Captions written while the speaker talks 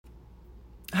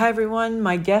Hi, everyone.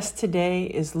 My guest today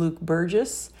is Luke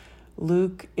Burgis.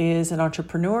 Luke is an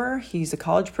entrepreneur. He's a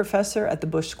college professor at the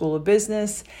Busch School of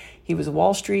Business. He was a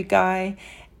Wallstreet guy.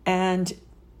 And,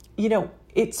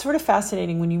 it's sort of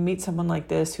fascinating when you meet someone like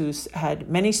this who's had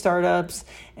many startups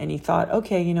and he thought,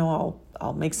 okay,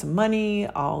 I'll make some money,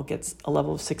 I'll get a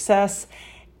level of success.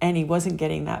 And he wasn't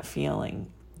getting that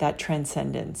feeling, that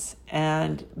transcendence.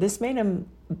 And this made him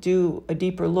do a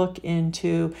deeper look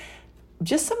into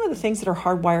just some of the things that are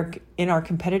hardwired in our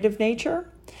competitive nature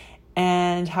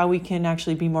and how we can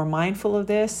actually be more mindful of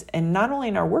this, and not only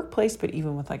in our workplace, but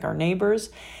even with our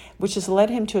neighbors, which has led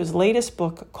him to his latest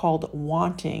book called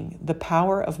Wanting: The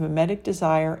Power of Mimetic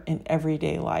Desire in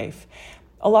Everyday Life.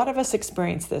 A lot of us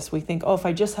experience this. We think, if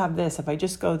I just have this, if I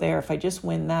just go there, if I just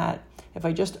win that, if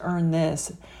I just earn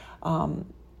this,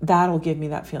 that'll give me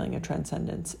that feeling of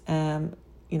transcendence. And,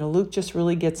 Luke just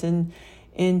really gets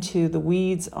into the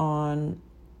weeds on,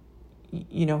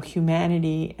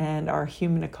 humanity and our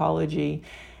human ecology,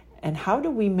 and how do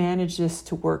we manage this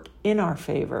to work in our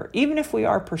favor, even if we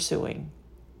are pursuing.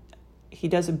 He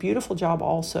does a beautiful job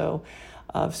also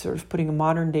of sort of putting a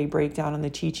modern day breakdown on the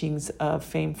teachings of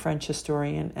famed French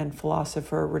historian and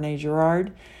philosopher Rene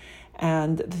Girard.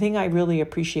 And the thing I really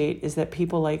appreciate is that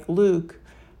people like Luke,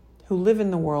 who live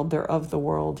in the world, they're of the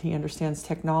world, he understands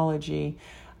technology,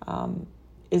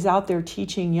 is out there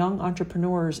teaching young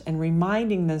entrepreneurs and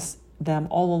reminding them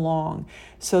all along,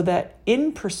 so that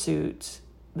in pursuits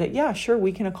that,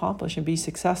 we can accomplish and be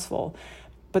successful,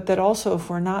 but that also if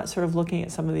we're not sort of looking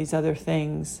at some of these other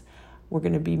things, we're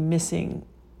going to be missing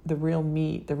the real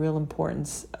meat, the real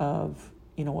importance of,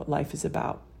 what life is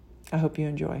about. I hope you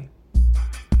enjoy.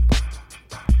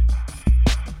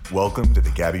 Welcome to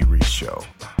the Gabby Reese Show.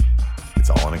 It's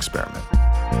all an experiment.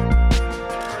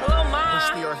 Hello, Ma.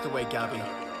 Push the earth away, Gabby.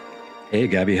 Hey,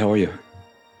 Gabby, how are you?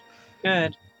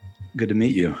 Good. Good to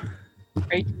meet you.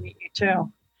 Great to meet you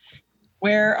too.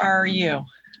 Where are you?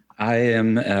 I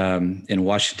am in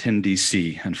Washington,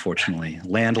 D.C., unfortunately.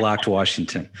 Landlocked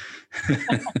Washington.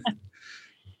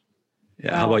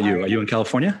 Yeah. How about you? Are you in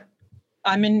California?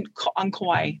 I'm on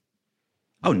Kauai.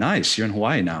 Oh, nice. You're in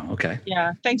Hawaii now. Okay.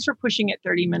 Yeah. Thanks for pushing it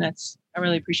 30 minutes. I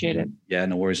really appreciate it. Yeah,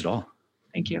 no worries at all.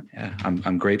 Thank you. Yeah,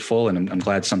 I'm grateful, and I'm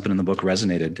glad something in the book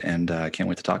resonated, and I can't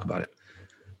wait to talk about it.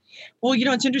 Well,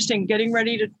 it's interesting getting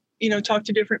ready to, talk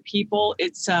to different people.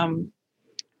 It's, when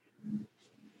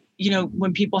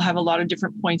people have a lot of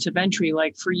different points of entry,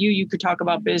 like for you could talk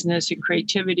about business and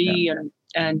creativity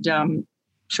and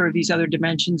sort of these other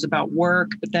dimensions about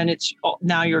work, but then it's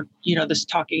now you're, this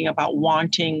talking about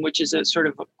wanting, which is a sort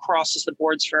of crosses the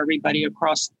boards for everybody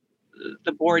across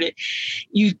the board.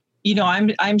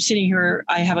 I'm sitting here,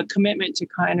 I have a commitment to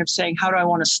kind of saying, how do I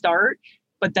want to start?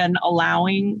 But then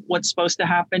allowing what's supposed to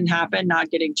happen, not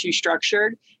getting too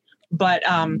structured. But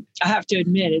I have to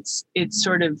admit, it's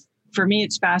sort of, for me,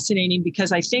 it's fascinating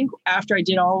because I think after I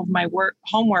did all of my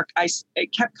homework,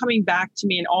 it kept coming back to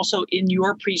me, and also in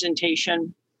your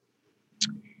presentation,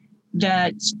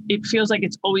 that it feels like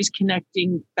it's always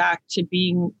connecting back to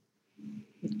being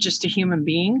just a human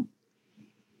being.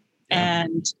 Yeah.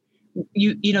 And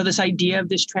this idea of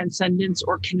this transcendence,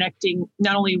 or connecting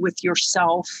not only with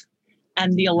yourself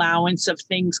and the allowance of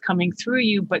things coming through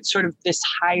you, but sort of this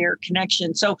higher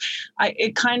connection. So I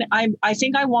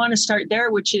think I want to start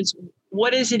there, which is,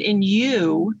 what is it in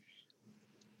you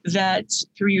that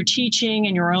through your teaching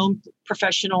and your own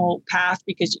professional path,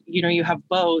 because, you have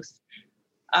both,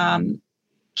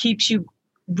 keeps you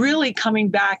really coming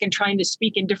back and trying to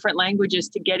speak in different languages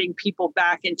to getting people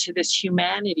back into this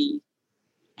humanity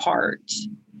part?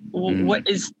 What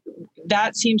is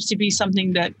that? Seems to be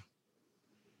something that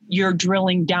you're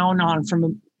drilling down on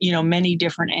from, many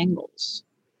different angles.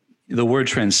 The word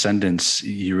transcendence,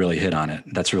 you really hit on it.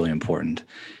 That's really important.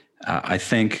 I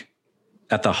think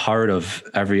at the heart of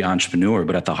every entrepreneur,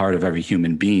 but at the heart of every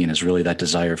human being, is really that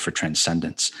desire for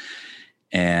transcendence.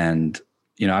 And,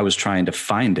 I was trying to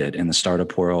find it in the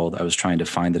startup world. I was trying to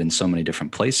find it in so many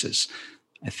different places.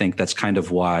 I think that's kind of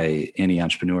why any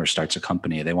entrepreneur starts a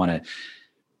company. They want to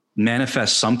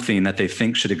manifest something that they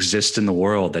think should exist in the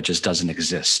world that just doesn't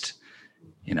exist,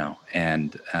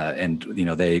 and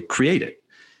they create it.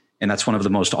 And that's one of the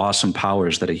most awesome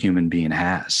powers that a human being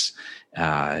has.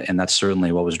 And that's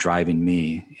certainly what was driving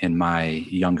me in my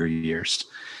younger years.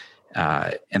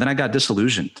 And then I got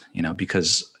disillusioned,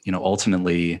 because,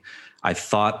 ultimately I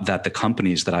thought that the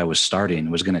companies that I was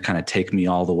starting was going to kind of take me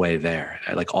all the way there,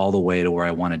 like all the way to where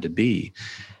I wanted to be.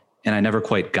 And I never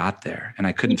quite got there. And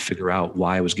I couldn't figure out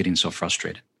why I was getting so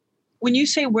frustrated. When you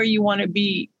say where you want to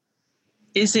be,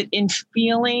 Is it in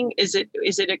feeling? Is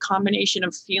it a combination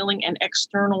of feeling and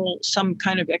external, some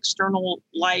kind of external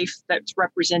life that's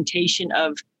representation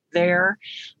of there?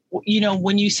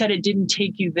 When you said it didn't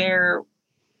take you there,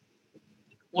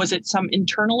 was it some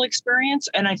internal experience?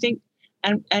 And I think,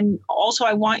 and also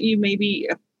I want you maybe,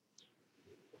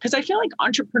 because I feel like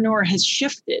entrepreneur has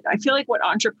shifted. I feel like what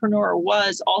entrepreneur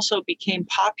was also became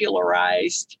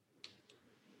popularized.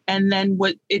 And then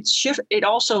it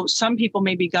also, some people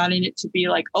maybe got in it to be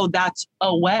like, oh, that's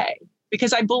a way.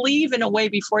 Because I believe in a way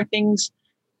before things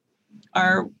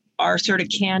are sort of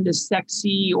canned as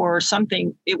sexy or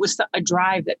something, it was a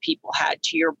drive that people had,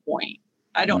 to your point.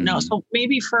 I don't know. So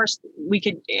maybe first we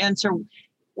could answer,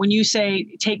 when you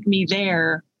say take me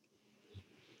there,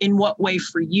 in what way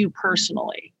for you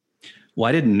personally? Well,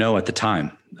 I didn't know at the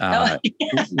time.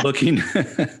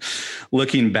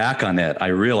 Looking back on it, I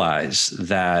realized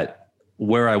that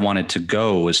where I wanted to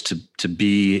go was to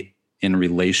be in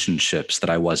relationships that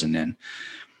I wasn't in.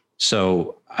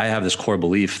 So I have this core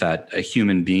belief that a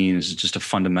human being is just a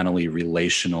fundamentally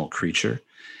relational creature.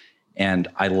 And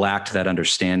I lacked that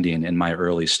understanding in my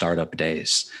early startup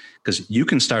days, because you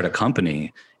can start a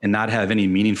company and not have any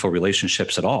meaningful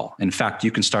relationships at all. In fact,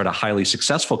 you can start a highly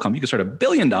successful company. You can start $1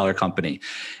 billion company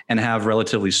and have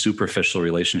relatively superficial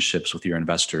relationships with your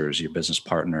investors, your business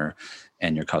partner,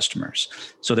 and your customers.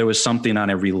 So there was something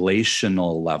on a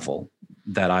relational level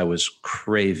that I was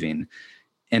craving.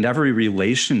 And every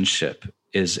relationship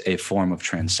is a form of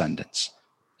transcendence.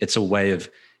 It's a way of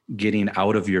getting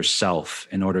out of yourself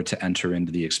in order to enter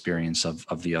into the experience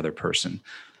of the other person.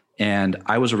 And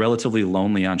I was a relatively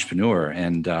lonely entrepreneur.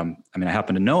 And I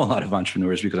happen to know a lot of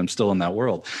entrepreneurs because I'm still in that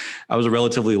world. I was a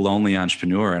relatively lonely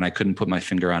entrepreneur and I couldn't put my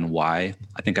finger on why.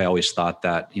 I think I always thought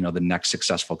that, the next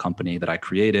successful company that I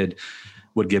created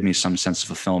would give me some sense of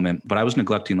fulfillment, but I was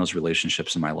neglecting those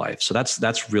relationships in my life. So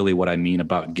that's really what I mean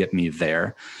about get me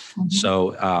there. Mm-hmm.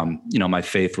 So, my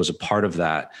faith was a part of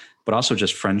that, but also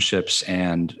just friendships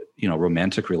and,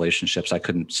 romantic relationships. I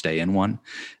couldn't stay in one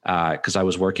because I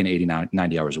was working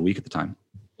 90 hours a week at the time.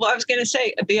 Well, I was going to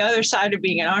say the other side of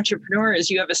being an entrepreneur is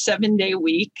you have a 7-day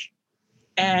week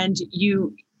and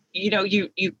you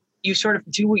sort of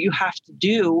do what you have to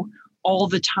do all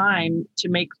the time to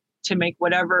make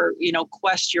whatever,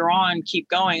 quest you're on, keep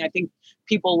going. I think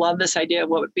people love this idea of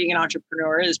what being an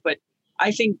entrepreneur is, but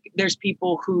I think there's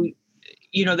people who,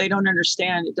 they don't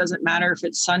understand. It doesn't matter if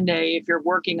it's Sunday, if you're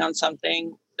working on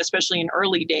something, especially in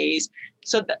early days.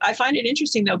 So I find it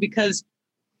interesting though, because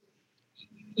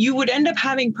you would end up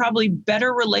having probably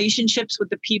better relationships with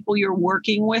the people you're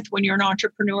working with when you're an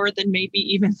entrepreneur than maybe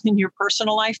even in your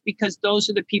personal life, because those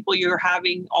are the people you're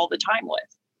having all the time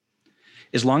with.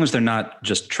 As long as they're not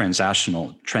just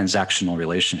transactional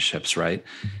relationships, right?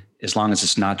 As long as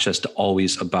it's not just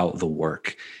always about the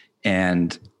work.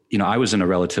 And, I was in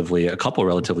a couple of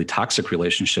relatively toxic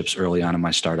relationships early on in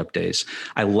my startup days.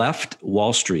 I left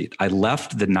Wallstreet. I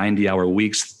left the 90-hour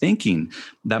weeks thinking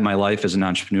that my life as an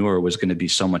entrepreneur was going to be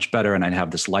so much better and I'd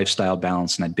have this lifestyle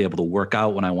balance and I'd be able to work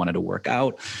out when I wanted to work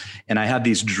out. And I had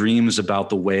these dreams about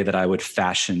the way that I would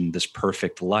fashion this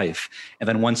perfect life. And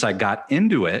then once I got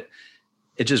into it,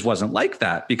 it just wasn't like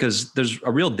that, because there's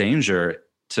a real danger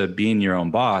to being your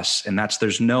own boss. And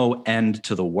there's no end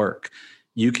to the work.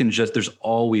 There's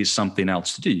always something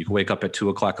else to do. You can wake up at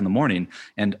 2:00 in the morning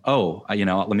and,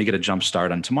 let me get a jump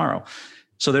start on tomorrow.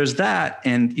 So there's that.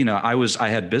 And, I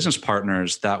had business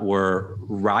partners that were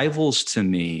rivals to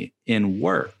me in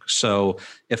work. So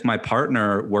if my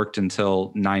partner worked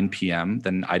until 9 p.m.,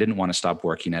 then I didn't want to stop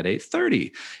working at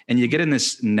 8:30. And you get in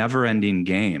this never ending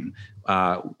game.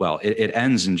 It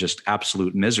ends in just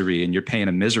absolute misery, and you're paying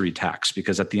a misery tax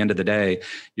because at the end of the day,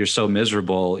 you're so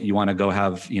miserable. You want to go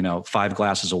have, 5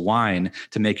 glasses of wine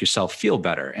to make yourself feel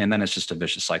better. And then it's just a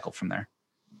vicious cycle from there.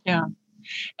 Yeah.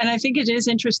 And I think it is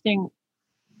interesting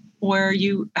where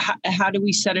how do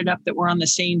we set it up that we're on the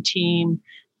same team,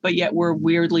 but yet we're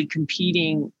weirdly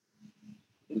competing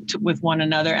with one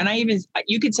another. And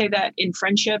you could say that in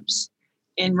friendships,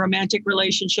 in romantic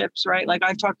relationships, right? Like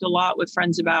I've talked a lot with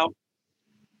friends about,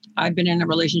 I've been in a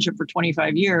relationship for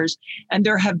 25 years, and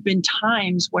there have been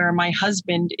times where my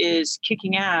husband is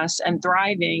kicking ass and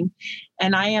thriving,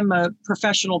 and I am a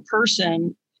professional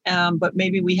person, but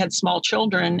maybe we had small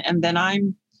children, and then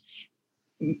I'm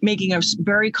making a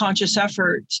very conscious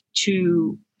effort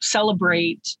to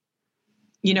celebrate,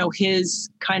 his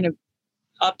kind of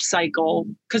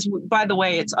upcycle. Because by the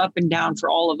way, it's up and down for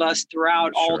all of us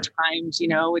throughout all times,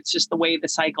 it's just the way the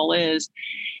cycle is.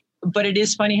 But it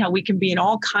is funny how we can be in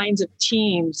all kinds of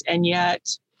teams, and yet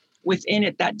within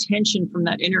it, that tension from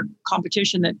that inner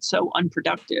competition that's so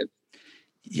unproductive.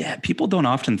 Yeah, people don't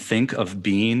often think of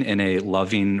being in a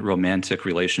loving romantic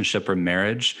relationship or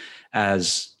marriage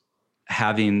as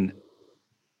having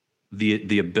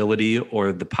the ability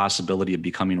or the possibility of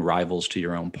becoming rivals to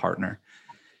your own partner.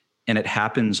 And it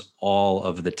happens all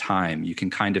of the time. You can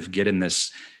kind of get in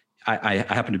this. I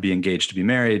happen to be engaged to be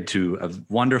married to a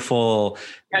wonderful,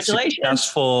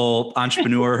 successful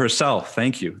entrepreneur herself.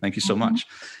 Thank you. Thank you so much.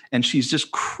 And she's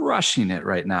just crushing it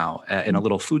right now in a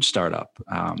little food startup.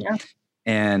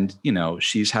 And,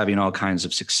 she's having all kinds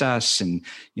of success and,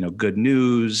 good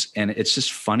news. And it's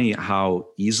just funny how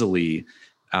easily,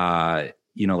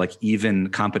 like even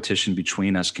competition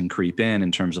between us can creep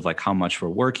in terms of like how much we're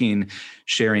working,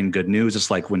 sharing good news.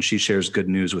 It's like when she shares good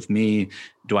news with me,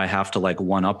 do I have to like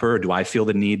one up her? Do I feel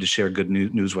the need to share good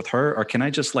news with her? Or can I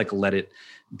just like let it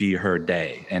be her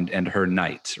day and her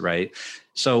night, right?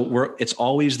 So it's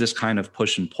always this kind of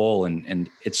push and pull, and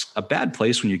it's a bad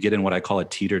place when you get in what I call a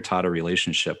teeter-totter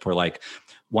relationship where like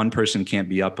one person can't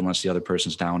be up unless the other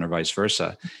person's down or vice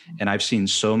versa. And I've seen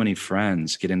so many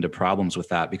friends get into problems with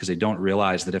that because they don't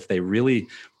realize that if they really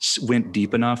went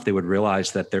deep enough, they would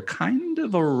realize that they're kind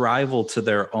of a rival to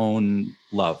their own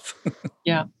love.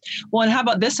 Yeah. Well, and how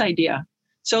about this idea?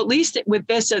 So at least with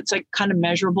this, it's like kind of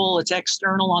measurable. It's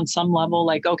external on some level.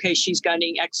 Like, okay, she's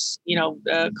getting X,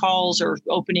 calls or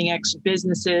opening X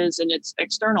businesses, and it's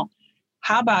external.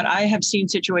 How about I have seen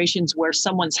situations where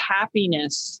someone's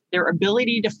happiness, their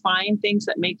ability to find things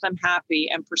that make them happy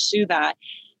and pursue that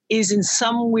is in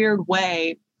some weird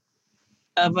way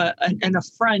of an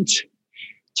affront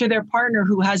to their partner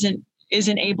who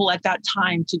isn't able at that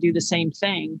time to do the same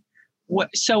thing.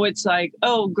 So it's like,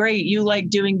 oh, great, you like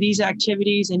doing these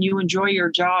activities and you enjoy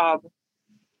your job.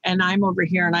 And I'm over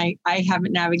here and I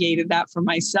haven't navigated that for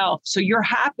myself. So your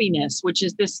happiness, which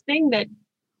is this thing that,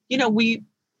 we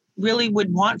really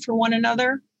would want for one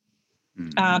another,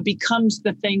 becomes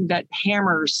the thing that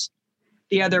hammers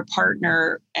the other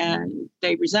partner and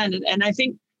they resent it. And I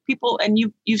think people, and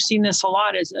you've seen this a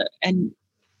lot as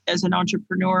an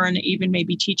entrepreneur and even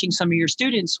maybe teaching some of your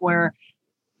students, where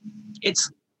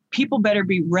it's people better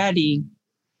be ready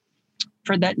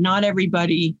for that. Not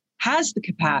everybody has the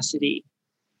capacity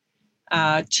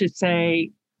to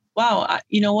say, wow,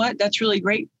 you know what? That's really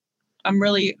great.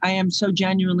 I am so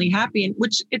genuinely happy. And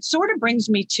which it sort of brings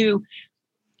me to,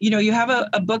 you have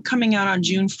a book coming out on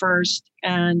June 1st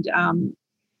and,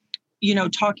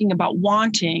 talking about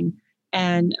wanting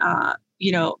and,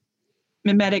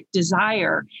 mimetic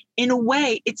desire. In a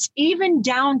way, it's even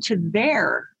down to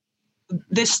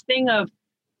this thing of,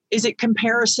 is it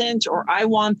comparisons or I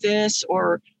want this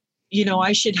or,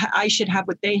 I should have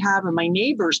what they have, and my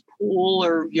neighbor's pool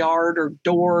or yard or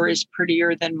door is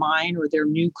prettier than mine or their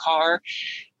new car.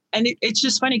 And it's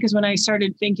just funny because when I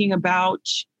started thinking about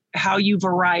how you've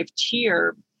arrived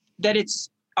here, that it's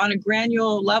on a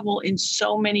granular level in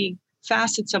so many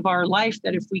facets of our life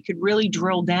that if we could really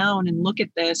drill down and look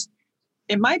at this,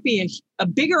 it might be a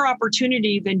bigger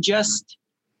opportunity than just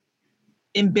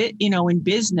in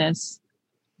business,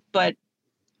 but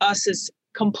us as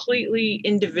completely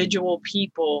individual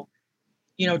people,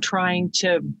 trying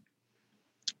to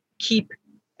keep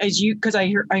because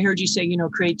I heard you say,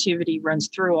 creativity runs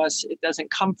through us. It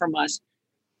doesn't come from us,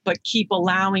 but keep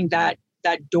allowing that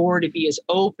door to be as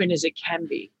open as it can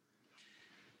be.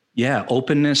 Yeah.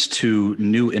 Openness to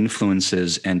new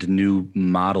influences and new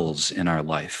models in our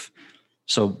life.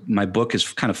 So my book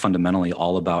is kind of fundamentally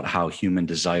all about how human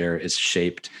desire is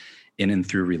shaped in and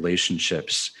through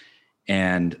relationships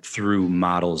and through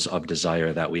models of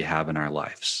desire that we have in our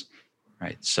lives,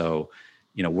 right? So,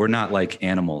 we're not like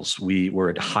animals.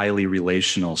 We're highly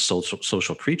relational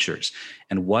social creatures,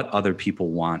 and what other people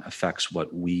want affects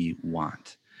what we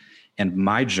want. And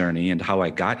my journey and how I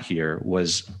got here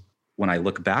was, when I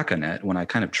look back on it, when I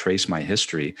kind of trace my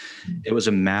history, it was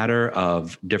a matter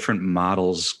of different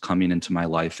models coming into my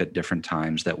life at different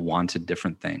times that wanted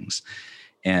different things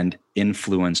and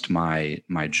influenced my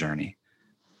journey.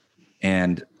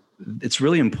 And it's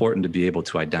really important to be able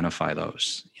to identify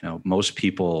those. Most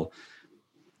people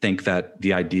think that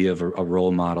the idea of a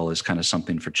role model is kind of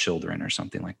something for children or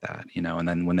something like that, and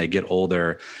then when they get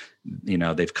older,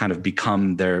 they've kind of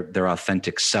become their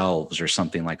authentic selves or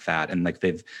something like that. And like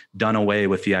they've done away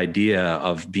with the idea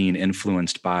of being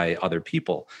influenced by other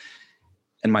people.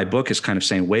 And my book is kind of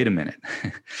saying, wait a minute,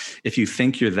 if you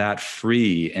think you're that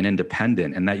free and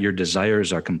independent and that your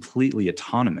desires are completely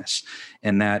autonomous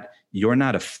and that you're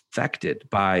not affected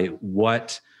by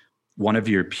what one of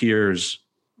your peers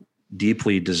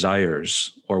deeply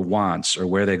desires or wants or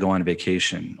where they go on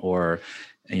vacation or,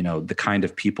 the kind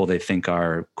of people they think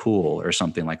are cool or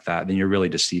something like that, then you're really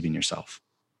deceiving yourself.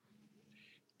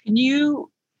 Can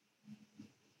you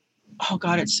Oh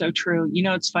God, it's so true. You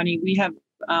know, it's funny. We have,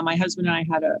 my husband and I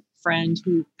had a friend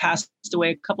who passed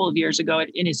away a couple of years ago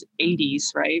in his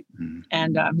 80s, right? Mm.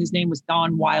 And his name was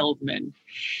Don Wildman.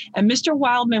 And Mr.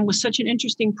 Wildman was such an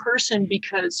interesting person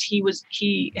because he was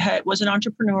an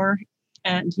entrepreneur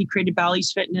and he created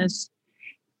Bally's Fitness.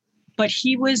 But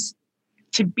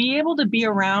to be able to be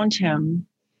around him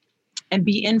and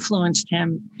be influenced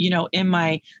him, you know, in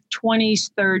my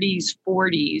 20s, 30s,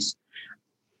 40s,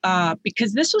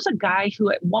 because this was a guy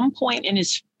who at one point in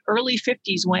his early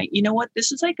 50s went, you know what,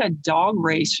 this is like a dog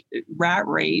race, rat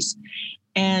race.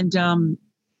 And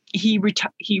he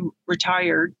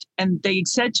retired, and they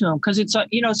said to him, because it's,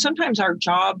 you know, sometimes our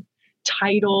job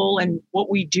title and what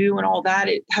we do and all that,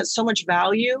 it has so much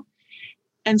value.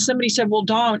 And somebody said, well,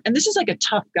 Don, and this is like a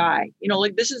tough guy, you know,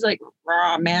 like this is like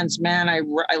raw man's man. I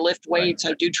lift weights,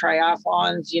 I do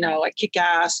triathlons, you know, I kick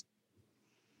ass.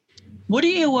 What are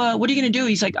you going to do?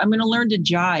 He's like, I'm going to learn to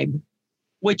jibe,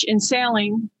 which in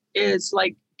sailing is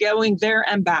like going there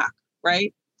and back,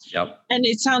 right? Yep. And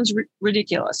it sounds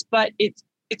ridiculous, but it's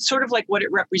sort of like what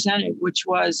it represented, which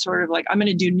was sort of like, I'm going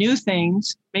to do new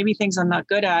things, maybe things I'm not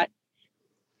good at.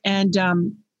 And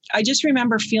I just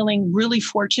remember feeling really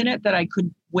fortunate that I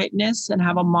could witness and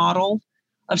have a model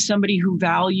of somebody who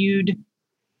valued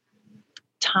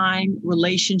time,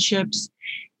 relationships.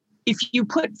 If you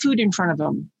put food in front of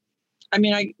them, I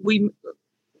mean,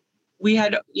 we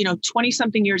had, you know, 20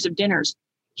 something years of dinners.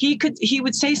 He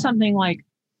would say something like,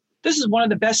 this is one of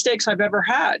the best steaks I've ever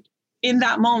had in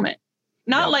that moment.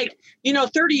 Not like, you know,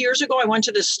 30 years ago, I went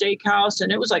to this steakhouse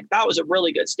and it was like, that was a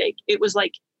really good steak. It was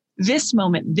like this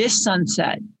moment, this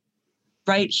sunset,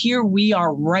 right here we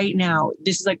are right now.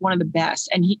 This is like one of the best.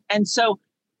 And so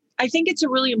I think it's a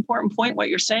really important point. What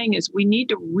you're saying is we need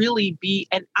to really be,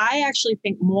 and I actually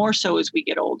think more so as we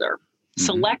get older,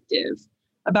 selective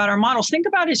about our models. Think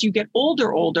about as you get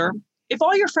older, if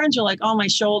all your friends are like, oh, my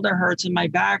shoulder hurts and my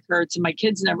back hurts and my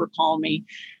kids never call me,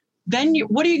 then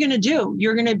what are you going to do?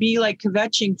 You're going to be like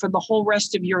kvetching for the whole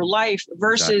rest of your life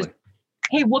versus,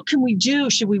 hey, what can we do?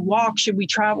 Should we walk? Should we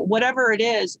travel? Whatever it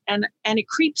is. And it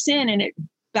creeps in and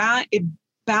it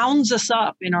bounds us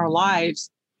up in our lives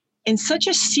in such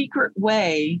a secret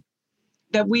way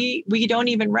that we don't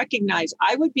even recognize.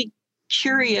 I would be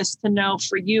curious to know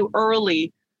for you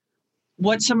early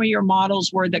what some of your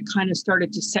models were that kind of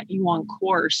started to set you on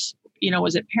course. You know,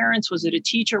 was it parents? Was it a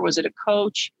teacher? Was it a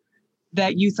coach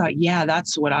that you thought, yeah,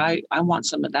 that's what I want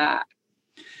some of that?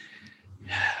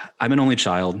 I'm an only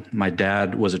child. My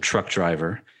dad was a truck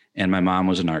driver and my mom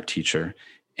was an art teacher.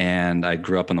 And I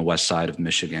grew up on the west side of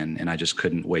Michigan and I just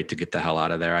couldn't wait to get the hell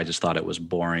out of there. I just thought it was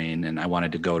boring and I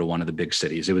wanted to go to one of the big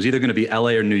cities. It was either going to be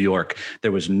LA or New York.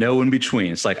 There was no in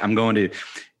between. It's like, I'm going to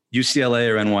UCLA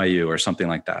or NYU or something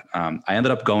like that. I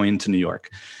ended up going to New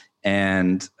York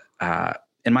and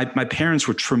my parents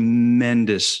were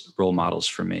tremendous role models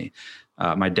for me.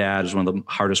 My dad is one of the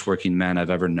hardest working men I've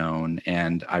ever known.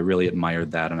 And I really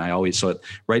admired that. And I always saw it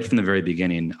right from the very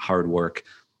beginning, hard work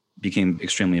became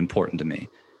extremely important to me.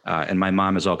 And my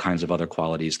mom has all kinds of other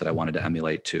qualities that I wanted to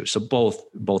emulate too. So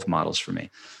both models for me.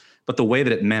 But the way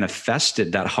that it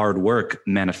manifested, that hard work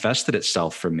manifested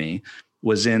itself for me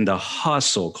was in the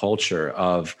hustle culture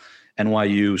of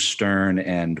NYU, Stern,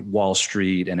 and Wall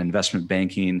Street and investment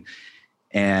banking.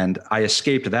 And I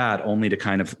escaped that only to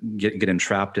kind of get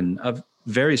entrapped in a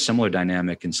very similar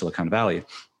dynamic in Silicon Valley.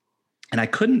 And I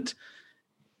couldn't,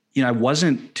 you know, I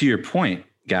wasn't, to your point,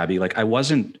 Gabby, like I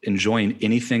wasn't enjoying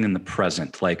anything in the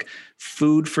present. Like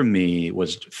food for me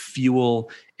was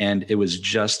fuel and it was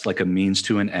just like a means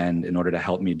to an end in order to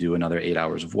help me do another 8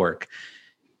 hours of work.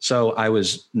 So I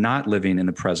was not living in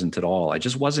the present at all. I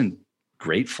just wasn't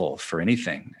grateful for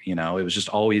anything. You know, it was just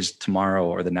always tomorrow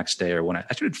or the next day or when I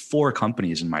started 4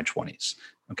 companies in my 20s.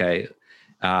 Okay.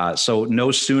 So no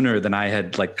sooner than I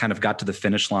had like kind of got to the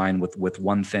finish line with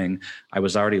one thing, I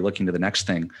was already looking to the next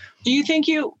thing. Do you think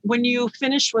when you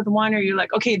finished with one, are you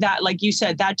like, okay, that, like you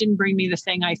said, that didn't bring me the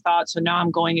thing I thought, so now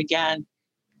I'm going again.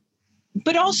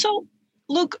 But also,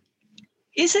 look,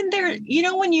 isn't there, you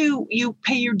know, when you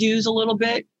pay your dues a little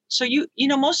bit, so you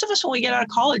know, most of us, when we get out of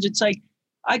college, it's like,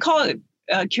 I call it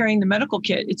carrying the medical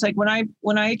kit. It's like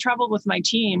when I traveled with my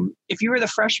team, if you were the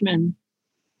freshman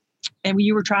and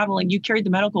you were traveling, you carried the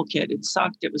medical kit. It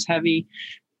sucked. It was heavy.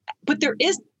 But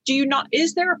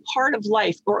is there a part of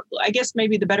life, or I guess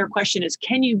maybe the better question is,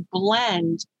 can you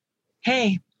blend,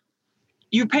 hey,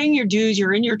 you're paying your dues,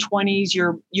 you're in your 20s,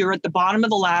 you're at the bottom of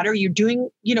the ladder, you're doing,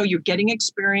 you know, you're getting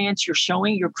experience,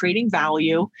 you're creating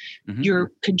value,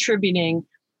 you're contributing.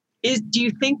 Do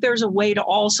you think there's a way to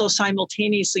also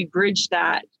simultaneously bridge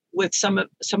that with some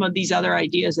of these other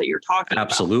ideas that you're talking about.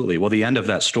 Absolutely. Well, the end of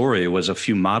that story was a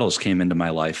few models came into my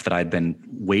life that I'd been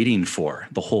waiting for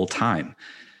the whole time.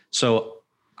 So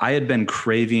I had been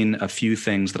craving a few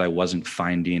things that I wasn't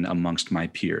finding amongst my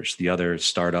peers, the other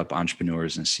startup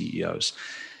entrepreneurs and CEOs.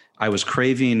 I was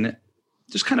craving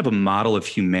just kind of a model of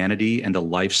humanity and a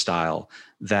lifestyle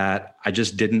that I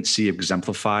just didn't see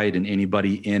exemplified in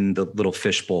anybody in the little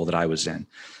fishbowl that I was in.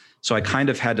 So I kind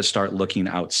of had to start looking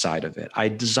outside of it. I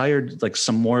desired like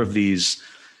some more of these,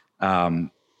 you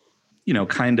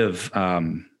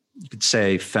could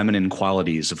say feminine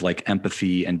qualities of like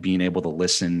empathy and being able to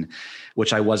listen,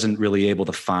 which I wasn't really able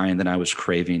to find and I was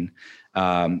craving.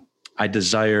 I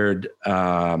desired.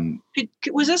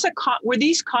 Was this were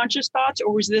these conscious thoughts,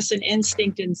 or was this an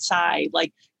instinct inside?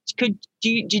 Like,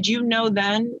 did you know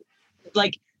then,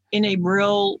 like in a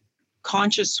real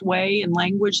conscious way and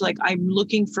language, like I'm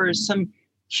looking for some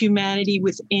humanity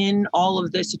within all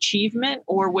of this achievement,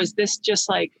 or was this just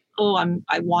like, oh,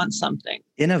 I want something?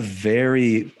 In a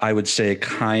very, I would say,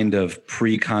 kind of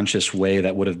pre-conscious way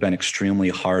that would have been extremely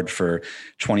hard for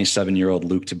 27-year-old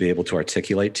Luke to be able to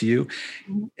articulate to you.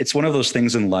 Mm-hmm. It's one of those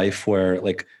things in life where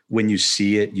like when you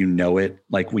see it, you know it.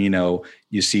 Like when,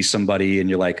 you see somebody and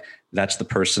you're like, that's the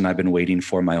person I've been waiting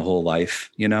for my whole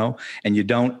life, and you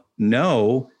don't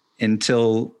know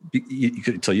until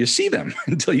you see them,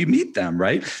 until you meet them,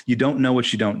 right? You don't know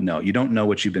what you don't know. You don't know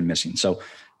what you've been missing. So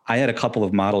I had a couple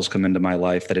of models come into my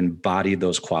life that embodied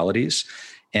those qualities.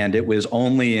 And it was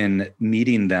only in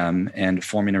meeting them and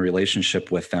forming a relationship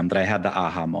with them that I had the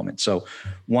aha moment. So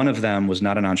one of them was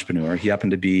not an entrepreneur. He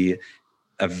happened to be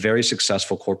a very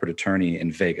successful corporate attorney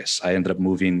in Vegas. I ended up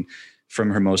moving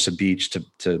from Hermosa Beach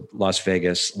to Las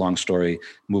Vegas, long story,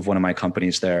 moved one of my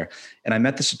companies there. And I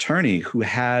met this attorney who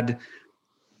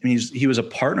he was a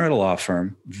partner at a law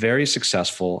firm, very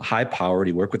successful, high powered.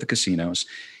 He worked with the casinos.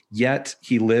 Yet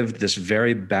he lived this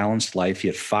very balanced life. He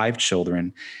had 5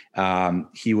 children.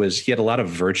 He had a lot of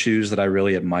virtues that I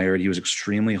really admired. He was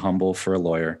extremely humble for a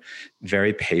lawyer,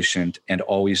 very patient and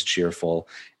always cheerful.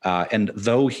 And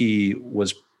though he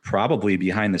was probably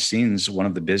behind the scenes, one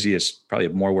of the busiest, probably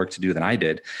had more work to do than I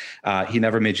did, he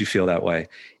never made you feel that way.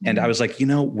 And I was like,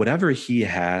 whatever he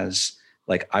has,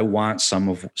 like I want some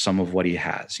of what he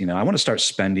has. I want to start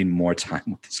spending more time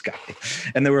with this guy.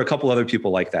 And there were a couple other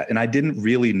people like that. And I didn't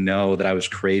really know that I was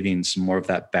craving some more of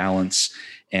that balance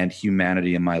and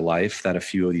humanity in my life that a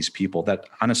few of these people that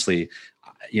honestly,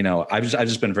 I've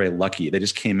just been very lucky. They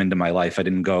just came into my life. I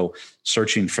didn't go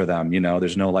searching for them.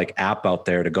 There's no like app out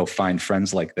there to go find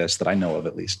friends like this that I know of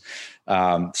at least.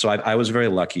 So I was very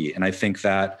lucky. And I think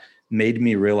that made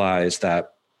me realize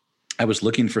that I was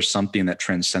looking for something that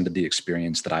transcended the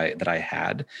experience that I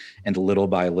had, and little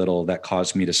by little that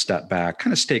caused me to step back,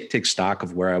 kind of take stock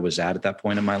of where I was at that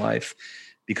point in my life,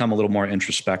 become a little more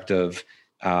introspective,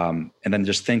 and then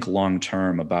just think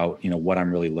long-term about, what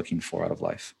I'm really looking for out of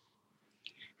life.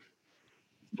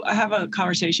 I have a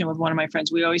conversation with one of my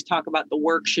friends. We always talk about the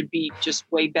work should be just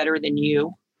way better than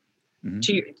you.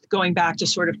 Mm-hmm. Going back to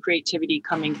sort of creativity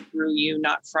coming through you,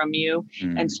 not from you.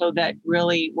 Mm-hmm. And so that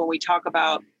really, when we talk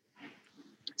about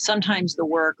sometimes the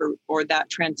work or that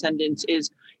transcendence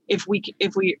is if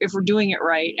we're doing it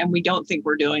right and we don't think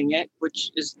we're doing it,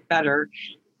 which is better,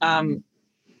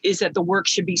 is that the work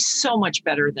should be so much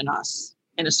better than us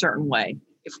in a certain way.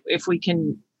 If we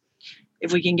can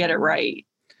get it right.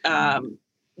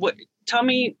 Tell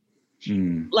me,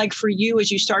 like for you,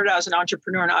 as you started out as an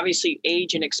entrepreneur, and obviously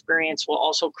age and experience will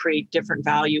also create different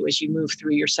value as you move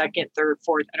through your second, third,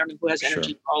 fourth. I don't know who has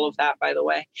energy for all of that, by the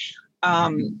way.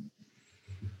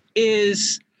 Did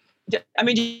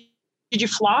you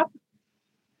flop?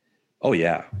 Oh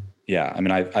yeah. Yeah.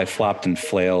 I flopped and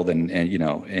flailed and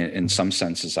in some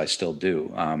senses I still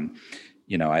do.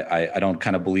 I don't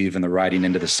kind of believe in the riding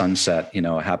into the sunset,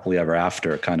 happily ever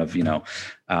after kind of,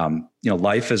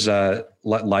 life is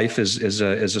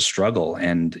a struggle.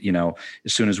 And,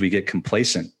 as soon as we get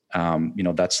complacent,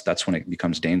 that's when it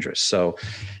becomes dangerous. So,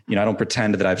 I don't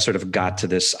pretend that I've sort of got to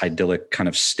this idyllic kind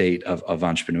of state of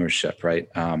entrepreneurship. Right.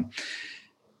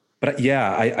 But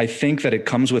yeah, I think that it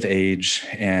comes with age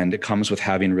and it comes with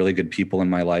having really good people in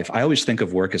my life. I always think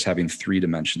of work as having 3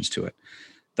 dimensions to it.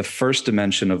 The first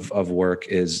dimension of work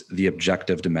is the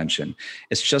objective dimension.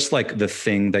 It's just like the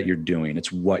thing that you're doing.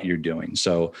 It's what you're doing.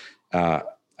 So,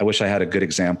 I wish I had a good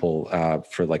example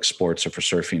for like sports or for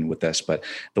surfing with this, but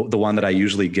the one that I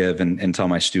usually give and tell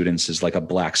my students is like a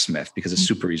blacksmith, because it's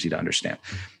super easy to understand.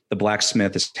 The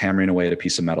blacksmith is hammering away at a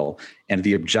piece of metal, and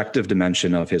the objective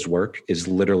dimension of his work is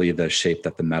literally the shape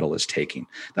that the metal is taking.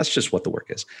 That's just what the work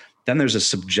is. Then there's a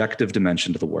subjective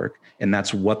dimension to the work, and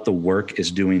that's what the work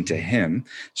is doing to him.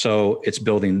 So it's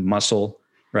building muscle,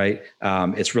 right?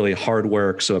 It's really hard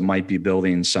work. So it might be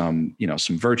building some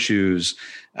virtues,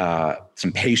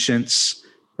 some patience,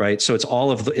 right? So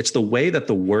it's the way that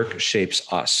the work shapes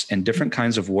us, and different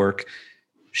kinds of work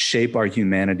shape our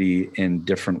humanity in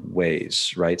different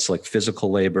ways, right? So like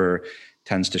physical labor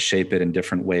tends to shape it in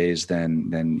different ways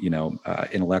than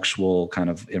intellectual kind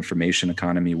of information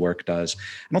economy work does.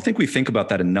 I don't think we think about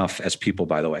that enough as people,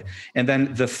 by the way. And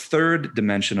then the third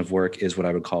dimension of work is what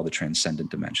I would call the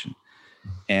transcendent dimension.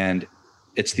 And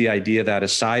it's the idea that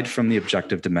aside from the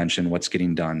objective dimension, what's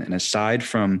getting done, and aside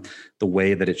from the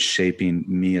way that it's shaping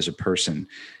me as a person,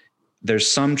 there's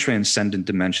some transcendent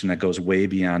dimension that goes way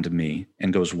beyond me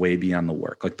and goes way beyond the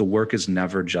work. Like the work is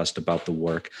never just about the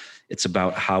work. It's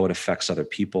about how it affects other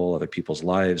people, other people's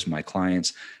lives, my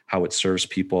clients, how it serves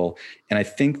people. And I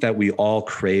think that we all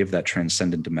crave that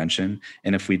transcendent dimension.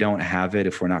 And if we don't have it,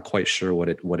 if we're not quite sure what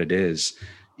it is,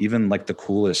 even like the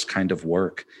coolest kind of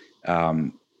work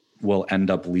will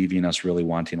end up leaving us really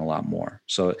wanting a lot more.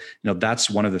 So, that's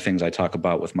one of the things I talk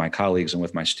about with my colleagues and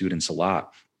with my students a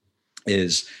lot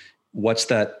is what's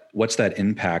that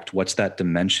impact? What's that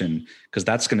dimension? Because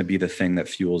that's going to be the thing that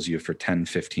fuels you for 10,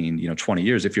 15, 20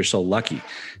 years. If you're so lucky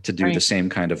to do the same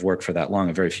kind of work for that long,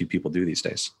 and very few people do these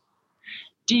days.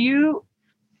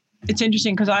 It's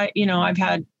interesting because I've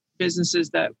had businesses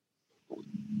that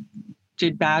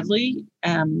did badly,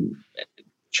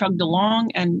 chugged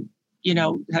along and,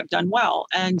 have done well.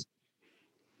 And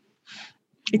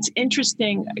it's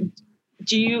interesting.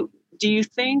 Do you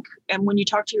think, and when you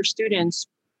talk to your students,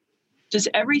 does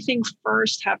everything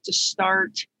first have to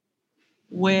start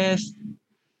with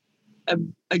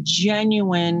a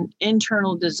genuine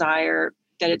internal desire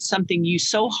that it's something you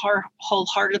so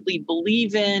wholeheartedly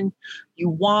believe in, you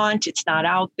want, it's not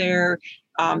out there,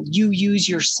 you use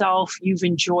yourself, you've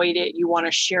enjoyed it, you want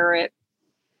to share it.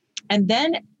 And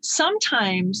then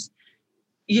sometimes,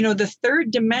 the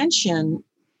third dimension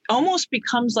almost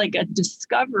becomes like a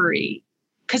discovery.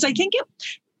 Because I think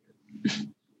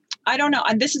I don't know.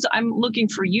 And I'm looking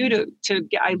for you to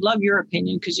get, I love your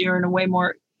opinion because you're in a way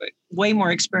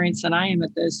more experienced than I am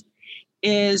at this,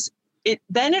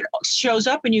 then it shows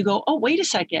up and you go, oh, wait a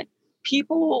second.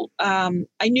 People, I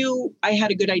knew I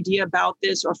had a good idea about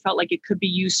this or felt like it could be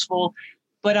useful,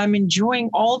 but I'm enjoying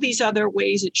all these other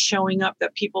ways it's showing up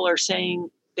that people are saying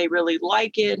they really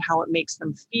like it, how it makes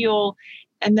them feel,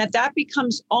 and that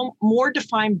becomes more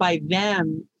defined by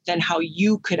them than how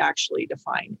you could actually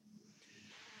define it.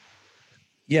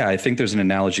 Yeah, I think there's an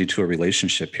analogy to a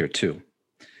relationship here too.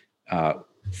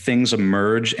 Things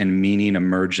emerge and meaning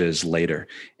emerges later,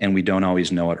 and we don't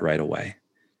always know it right away,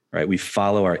 right? We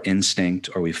follow our instinct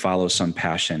or we follow some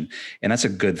passion, and that's a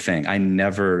good thing. I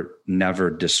never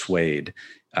dissuade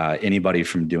anybody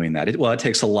from doing that. It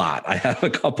takes a lot. I have a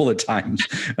couple of times,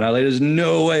 and there's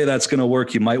no way that's going to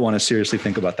work. You might want to seriously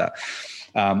think about that.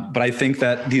 But I think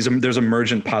that there's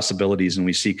emergent possibilities, and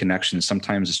we see connections.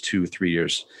 Sometimes it's 2-3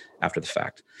 years after the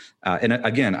fact. And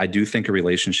again, I do think a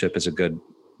relationship is a good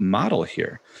model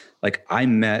here. Like I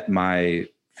met my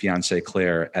fiance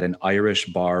Claire at an Irish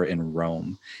bar in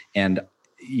Rome, and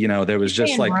there was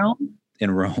just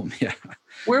in Rome. Yeah.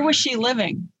 Where was she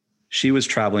living? She was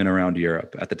traveling around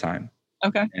Europe at the time.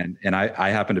 Okay. And I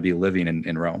happened to be living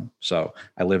in Rome. So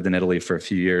I lived in Italy for a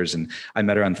few years, and I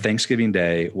met her on Thanksgiving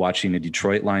Day watching a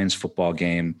Detroit Lions football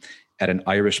game at an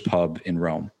Irish pub in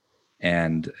Rome.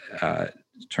 And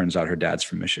turns out her dad's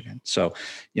from Michigan. So,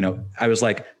 I was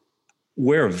like,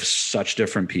 we're such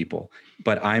different people,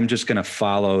 but I'm just going to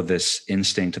follow this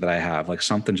instinct that I have. Like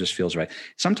something just feels right.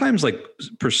 Sometimes like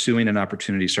pursuing an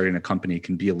opportunity, starting a company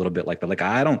can be a little bit like that. Like,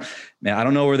 I don't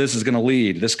know where this is going to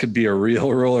lead. This could be a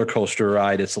real roller coaster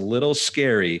ride. It's a little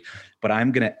scary, but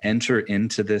I'm going to enter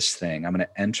into this thing. I'm going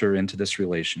to enter into this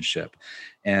relationship.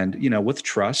 And, with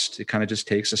trust, it kind of just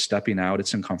takes a stepping out.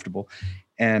 It's uncomfortable.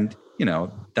 And,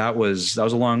 that was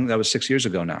 6 years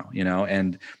ago now,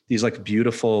 and these like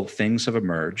beautiful things have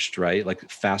emerged, right? Like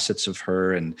facets of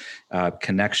her and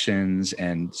connections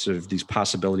and sort of these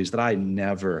possibilities that I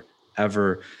never,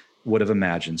 ever would have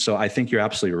imagined. So I think you're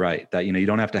absolutely right that, you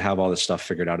don't have to have all this stuff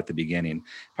figured out at the beginning.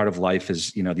 Part of life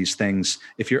is, these things,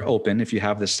 if you're open, if you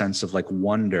have this sense of like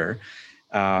wonder,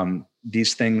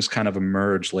 these things kind of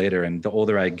emerge later. And the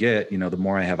older I get, the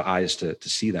more I have eyes to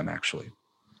see them actually.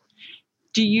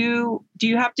 do you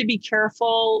have to be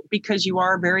careful because you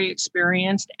are very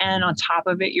experienced and on top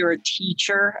of it, you're a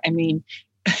teacher? I mean,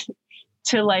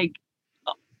 to like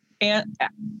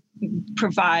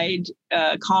provide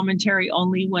commentary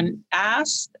only when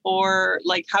asked, or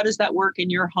like, how does that work in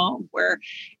your home where,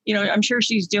 I'm sure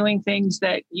she's doing things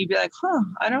that you'd be like,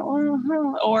 I don't want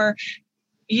to, or,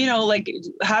 like,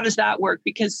 how does that work?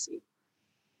 Because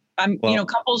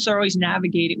couples are always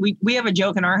navigating. We have a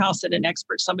joke in our house that an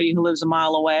expert, somebody who lives a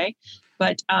mile away,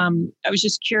 but I was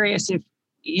just curious if,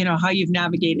 how you've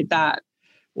navigated that.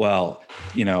 Well,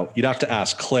 you'd have to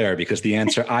ask Claire, because the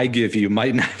answer I give you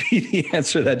might not be the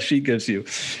answer that she gives you.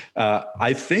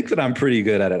 I think that I'm pretty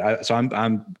good at it. I'm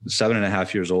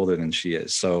 7.5 years older than she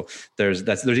is. So there's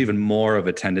even more of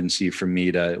a tendency for me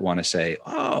to want to say,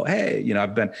 oh, hey,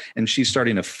 and she's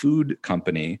starting a food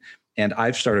company and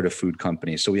I've started a food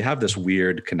company. So we have this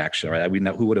weird connection, right?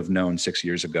 Who would have known 6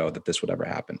 years ago that this would ever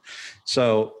happen?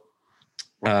 So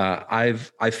I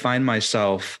find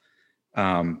myself,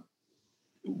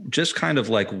 just kind of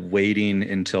like waiting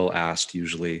until asked,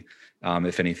 usually,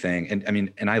 if anything.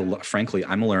 And frankly,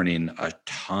 I'm learning a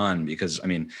ton because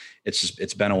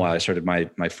it's been a while. I started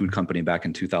my food company back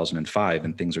in 2005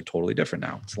 and things are totally different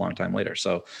now. It's a long time later.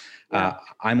 So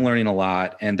I'm learning a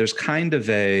lot, and there's kind of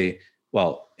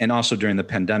and also during the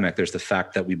pandemic, there's the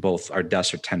fact that our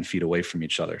desks are 10 feet away from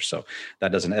each other. So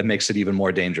it makes it even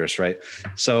more dangerous. Right.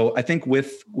 So I think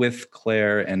with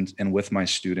Claire and with my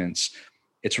students,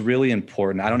 it's really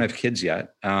important. I don't have kids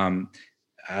yet,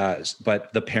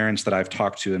 but the parents that I've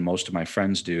talked to and most of my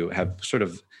friends do have sort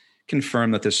of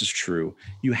confirmed that this is true.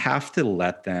 You have to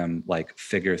let them like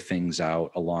figure things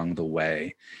out along the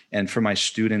way. And for my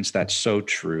students, that's so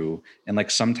true. And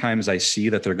like sometimes I see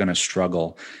that they're going to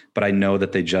struggle, but I know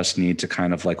that they just need to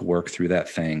kind of like work through that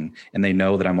thing. And they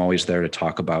know that I'm always there to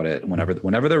talk about it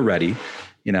whenever they're ready.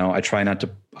 I try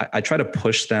to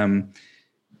push them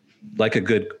like a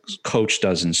good coach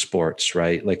does in sports,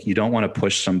 right? Like you don't want to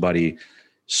push somebody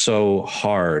so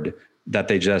hard that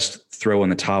they just throw in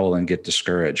the towel and get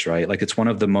discouraged, right? Like it's one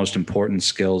of the most important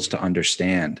skills to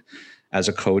understand as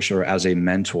a coach or as a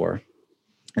mentor.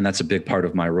 And that's a big part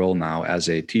of my role now as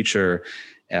a teacher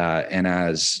and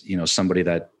as, somebody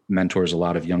that mentors a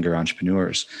lot of younger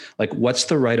entrepreneurs. Like what's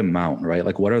the right amount, right?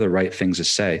 Like what are the right things to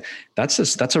say?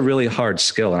 That's a really hard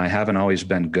skill. And I haven't always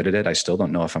been good at it. I still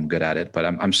don't know if I'm good at it, but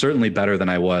I'm certainly better than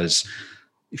I was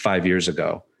 5 years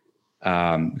ago.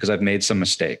 Because I've made some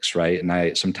mistakes, right?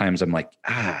 And sometimes I'm like,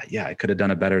 I could have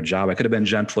done a better job. I could have been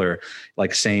gentler,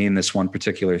 like saying this one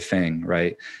particular thing,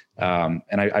 right? And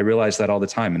I realize that all the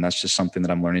time. And that's just something that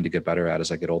I'm learning to get better at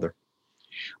as I get older.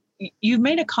 You've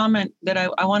made a comment that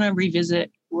I want to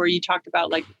revisit where you talked about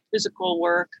like physical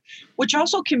work, which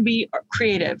also can be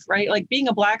creative, right? Like being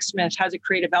a blacksmith has a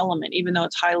creative element, even though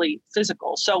it's highly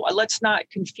physical. So let's not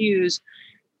confuse,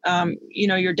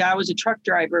 your dad was a truck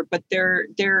driver, but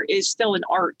there is still an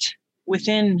art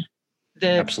within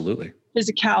the absolutely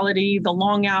physicality, the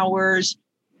long hours,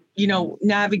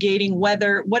 navigating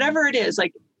weather, whatever it is.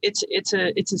 Like it's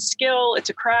a skill, it's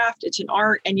a craft, it's an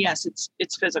art, and yes,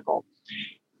 it's physical.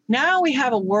 Now we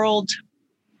have a world,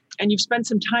 and you've spent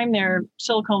some time there,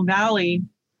 Silicon Valley,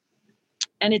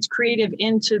 and it's creative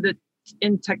in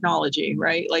technology,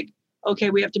 right? Like, okay,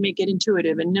 we have to make it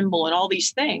intuitive and nimble and all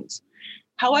these things.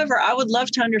 However, I would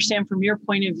love to understand from your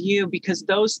point of view, because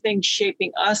those things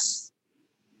shaping us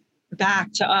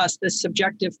back to us, the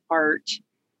subjective part,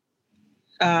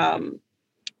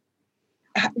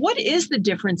 what is the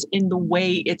difference in the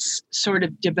way it's sort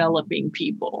of developing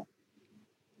people?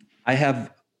 I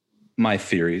have my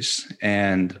theories,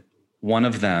 and one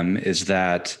of them is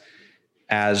that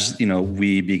as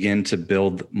we begin to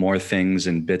build more things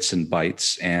in bits and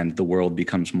bytes, and the world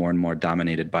becomes more and more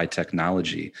dominated by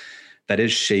technology, that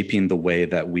is shaping the way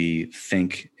that we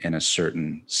think in a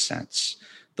certain sense,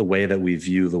 the way that we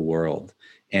view the world.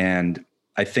 And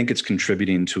I think it's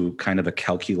contributing to kind of a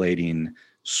calculating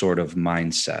sort of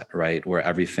mindset, right? Where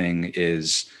everything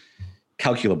is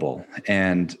calculable.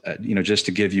 And, just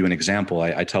to give you an example,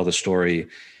 I tell the story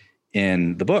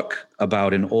in the book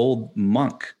about an old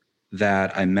monk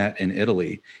that I met in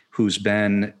Italy, who's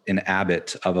been an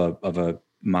abbot of a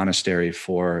monastery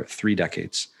for 3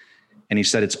 decades. And he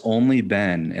said it's only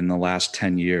been in the last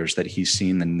 10 years that he's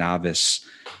seen the novice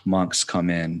monks come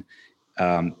in,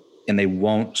 and they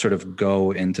won't sort of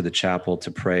go into the chapel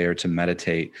to pray or to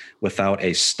meditate without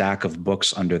a stack of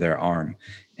books under their arm.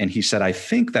 And he said, I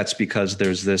think that's because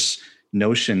there's this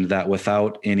notion that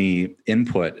without any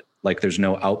input, like there's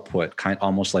no output,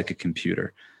 almost like a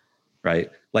computer, right?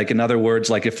 Like in other words,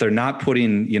 like if they're not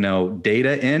putting,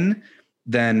 data in,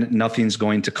 then nothing's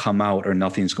going to come out or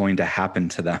nothing's going to happen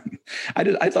to them.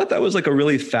 I thought that was like a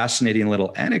really fascinating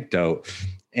little anecdote.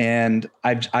 And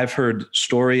I've heard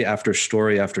story after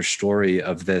story after story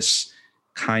of this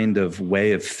kind of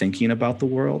way of thinking about the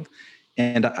world.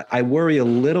 And I worry a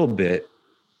little bit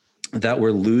that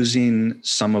we're losing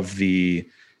some of the,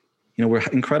 we're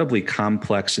incredibly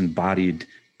complex embodied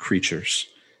creatures.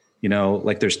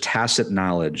 Like there's tacit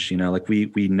knowledge, like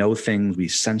we know things, we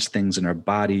sense things in our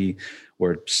body,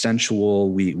 we're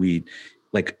sensual, we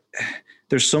like,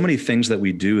 there's so many things that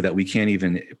we do that we can't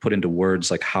even put into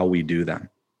words, like how we do them.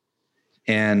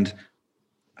 And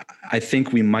I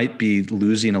think we might be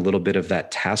losing a little bit of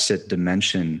that tacit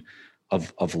dimension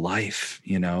of life,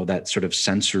 that sort of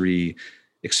sensory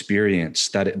experience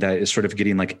that is sort of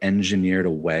getting like engineered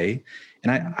away.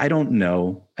 And I don't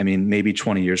know. I mean, maybe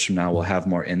 20 years from now, we'll have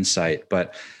more insight,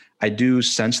 but I do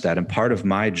sense that. And part of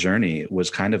my journey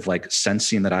was kind of like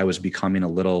sensing that I was becoming a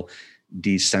little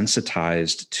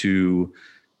desensitized to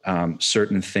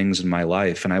certain things in my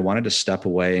life. And I wanted to step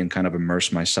away and kind of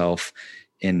immerse myself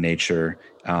in nature,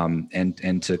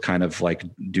 and to kind of like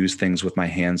do things with my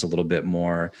hands a little bit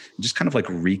more, just kind of like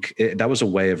that was a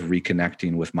way of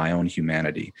reconnecting with my own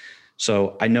humanity.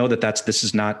 So I know that this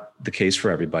is not the case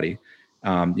for everybody.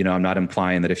 I'm not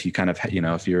implying that if you kind of,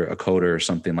 if you're a coder or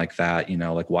something like that,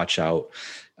 like watch out,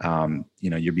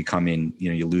 you're becoming,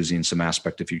 you're losing some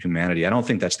aspect of your humanity. I don't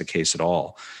think that's the case at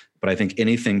all. But I think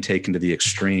anything taken to the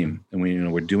extreme, and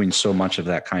we're doing so much of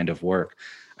that kind of work,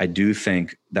 I do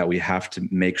think that we have to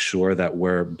make sure that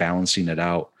we're balancing it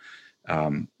out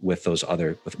with those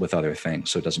other things,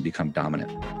 so it doesn't become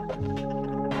dominant.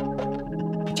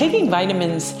 Taking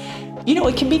vitamins,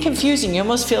 it can be confusing. You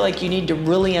almost feel like you need to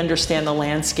really understand the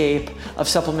landscape of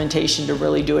supplementation to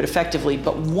really do it effectively.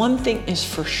 But one thing is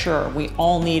for sure, we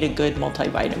all need a good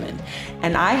multivitamin.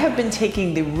 And I have been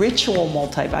taking the Ritual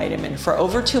multivitamin for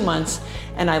over 2 months,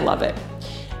 and I love it.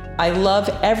 I love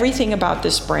everything about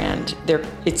this brand.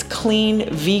 It's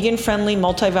clean, vegan-friendly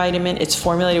multivitamin. It's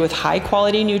formulated with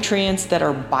high-quality nutrients that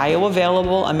are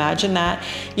bioavailable. Imagine that.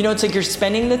 It's like you're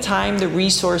spending the time, the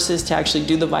resources to actually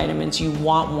do the vitamins. You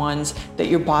want ones that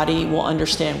your body will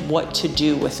understand what to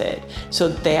do with it. So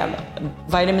they have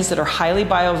vitamins that are highly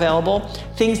bioavailable.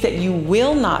 Things that you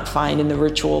will not find in the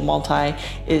Ritual Multi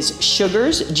is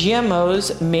sugars,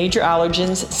 GMOs, major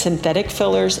allergens, synthetic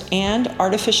fillers, and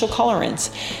artificial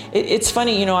colorants. It's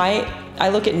funny, I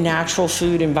look at natural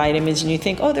food and vitamins and you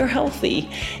think, oh, they're healthy.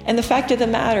 And the fact of the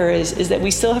matter is that we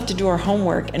still have to do our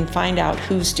homework and find out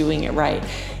who's doing it right.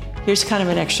 Here's kind of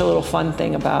an extra little fun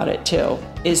thing about it too,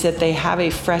 is that they have a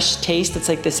fresh taste. It's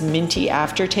like this minty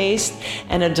aftertaste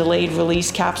and a delayed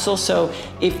release capsule. So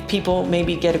if people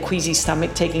maybe get a queasy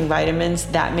stomach taking vitamins,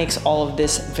 that makes all of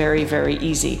this very, very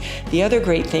easy. The other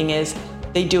great thing is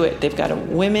they do it. They've got a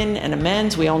women and a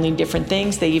men's. We all need different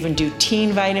things. They even do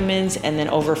teen vitamins and then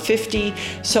over 50.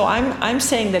 So I'm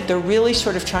saying that they're really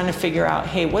sort of trying to figure out,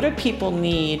 hey, what do people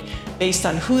need based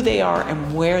on who they are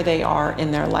and where they are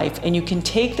in their life? And you can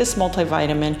take this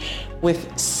multivitamin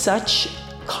with such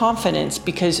confidence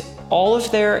because all of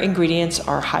their ingredients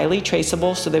are highly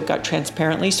traceable. So they've got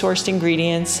transparently sourced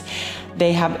ingredients.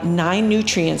 They have 9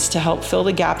 nutrients to help fill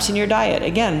the gaps in your diet.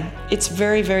 Again, it's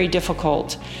very, very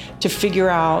difficult to figure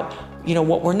out,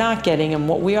 what we're not getting and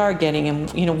what we are getting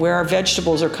and, where our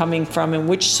vegetables are coming from and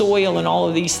which soil and all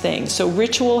of these things. So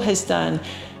Ritual has done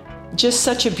just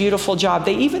such a beautiful job.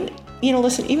 They even,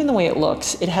 listen, even the way it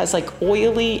looks, it has like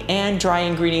oily and dry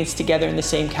ingredients together in the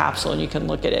same capsule and you can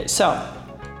look at it. So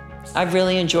I've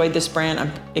really enjoyed this brand.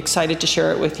 I'm excited to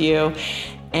share it with you.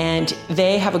 And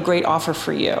they have a great offer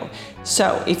for you.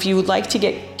 So if you would like to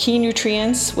get key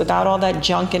nutrients without all that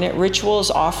junk in it, Ritual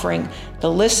is offering the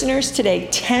listeners today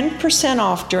 10%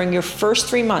 off during your first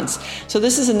 3 months. So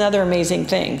this is another amazing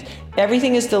thing.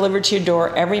 Everything is delivered to your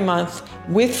door every month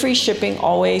with free shipping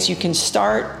always. You can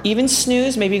start, even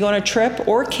snooze, maybe go on a trip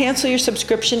or cancel your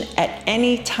subscription at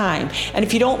any time. And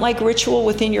if you don't like Ritual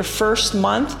within your first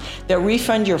month, they'll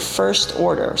refund your first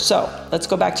order. So let's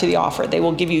go back to the offer. They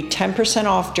will give you 10%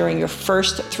 off during your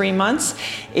first 3 months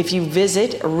if you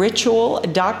visit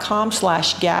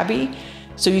ritual.com/Gabby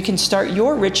so you can start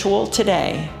your Ritual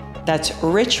today. That's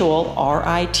Ritual,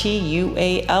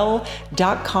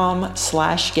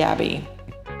 RITUAL.com/Gabby.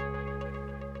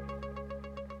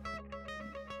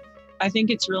 I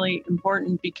think it's really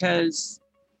important because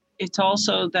it's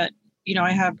also that,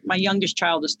 I have my youngest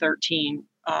child is 13.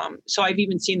 So I've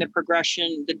even seen the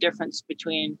progression, the difference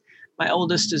between my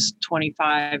oldest is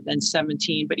 25 and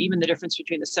 17, but even the difference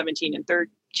between the 17 and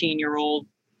 13-year-old,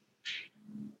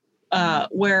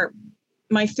 where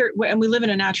and we live in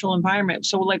a natural environment.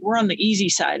 So like we're on the easy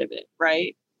side of it,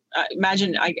 right?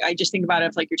 Imagine, I just think about it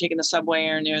if like you're taking the subway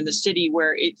and you're in the city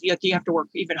where you have to work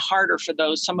even harder for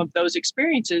some of those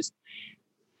experiences.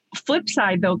 Flip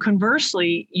side though,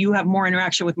 conversely, you have more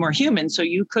interaction with more humans. So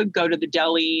you could go to the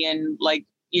deli and like,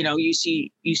 you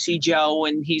see Joe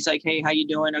and he's like, hey, how you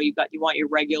doing? Oh, you want your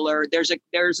regular. There's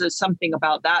a something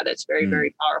about that that's very,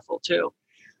 very powerful too.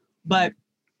 But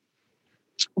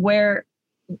where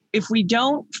if we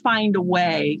don't find a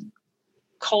way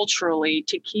culturally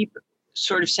to keep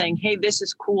sort of saying, hey, this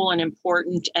is cool and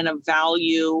important and of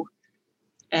value,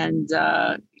 and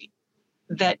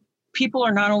that people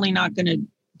are not only not going to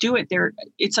do it,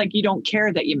 it's like you don't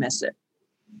care that you miss it.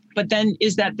 But then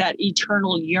is that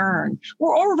eternal yearn?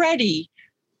 We're already,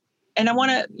 and I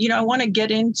want to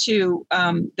get into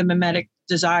the mimetic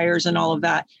desires and all of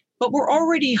that, but we're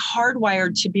already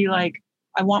hardwired to be like,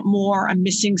 I want more, I'm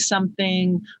missing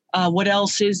something, what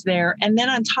else is there? And then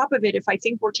on top of it, if I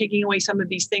think we're taking away some of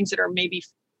these things that are maybe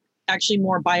actually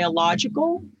more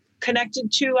biological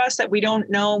connected to us that we don't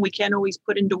know, we can't always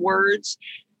put into words,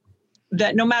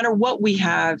 that no matter what we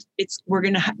have,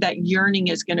 that yearning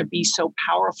is going to be so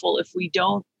powerful if we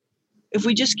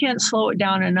just can't slow it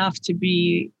down enough to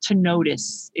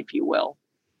notice, if you will.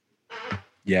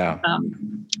 Yeah.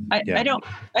 I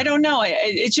don't know.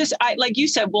 It's just, like you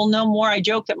said, we'll know more. I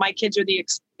joke that my kids are the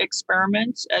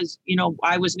experiments, as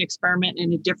I was an experiment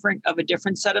in a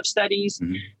different set of studies.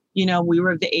 Mm-hmm. We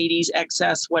were of the 80s,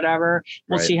 excess, whatever.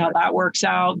 We'll see how that works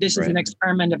out. This is an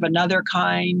experiment of another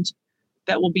kind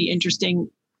that will be interesting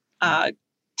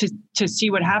to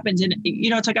see what happens. And,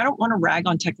 it's like, I don't want to rag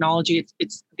on technology.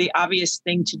 It's the obvious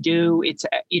thing to do. It's,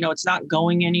 it's not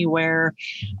going anywhere.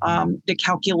 The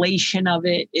calculation of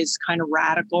it is kind of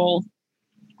radical,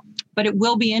 but it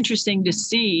will be interesting to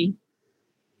see,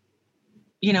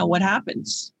 what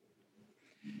happens.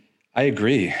 I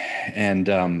agree. And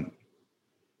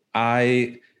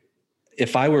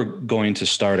if I were going to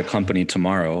start a company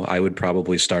tomorrow, I would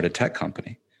probably start a tech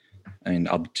company. I mean,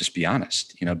 I'll just be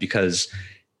honest, because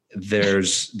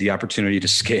there's the opportunity to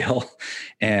scale,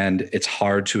 and it's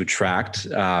hard to attract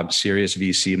serious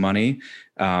VC money,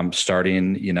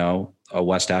 starting, a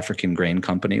West African grain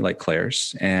company like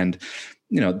Claire's. And,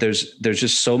 there's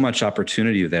just so much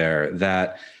opportunity there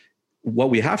that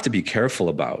what we have to be careful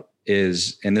about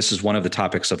is, and this is one of the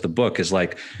topics of the book, is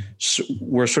like,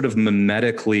 we're sort of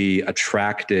mimetically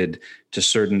attracted to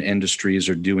certain industries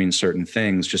or doing certain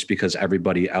things just because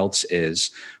everybody else is,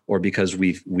 or because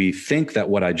we think that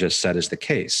what I just said is the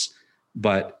case,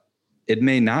 but it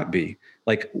may not be.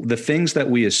 Like the things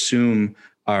that we assume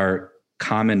are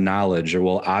common knowledge, or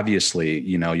well, obviously,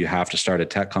 you have to start a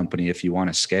tech company if you want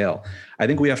to scale. I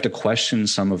think we have to question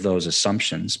some of those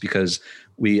assumptions, because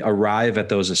we arrive at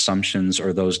those assumptions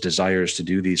or those desires to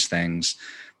do these things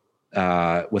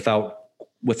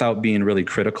without being really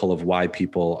critical of why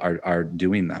people are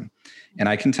doing them. And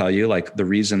I can tell you, like, the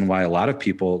reason why a lot of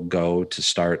people go to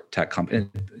start tech companies,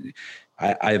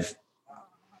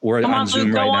 we're on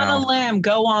Zoom right now. Go on a limb.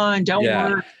 Go on. Don't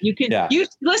worry. You can. Yeah.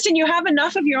 Listen. You have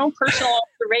enough of your own personal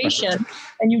observation,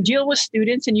 and you deal with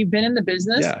students, and you've been in the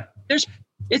business. Yeah.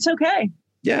 It's okay.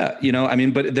 Yeah.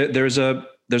 But there's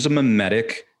a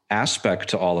mimetic aspect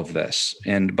to all of this,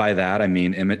 and by that I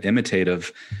mean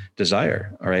imitative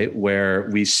desire. All right, where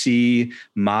we see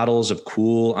models of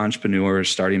cool entrepreneurs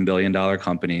starting billion-dollar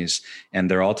companies, and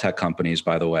they're all tech companies,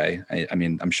 by the way. I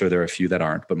mean, I'm sure there are a few that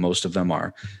aren't, but most of them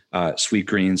are. Sweet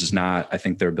Greens is not. I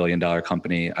think they're a billion-dollar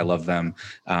company. I love them,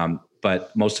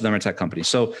 but most of them are tech companies.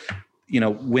 So,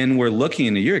 when we're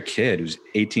looking, you're a kid who's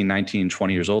 18, 19,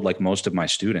 20 years old, like most of my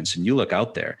students, and you look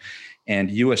out there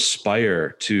and you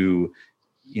aspire to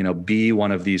be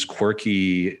one of these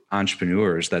quirky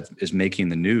entrepreneurs that is making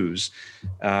the news,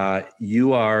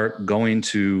 you are going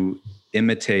to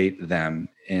imitate them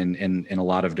in a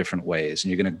lot of different ways.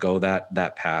 And you're going to go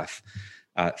that path,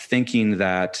 thinking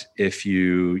that if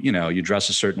you dress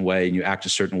a certain way and you act a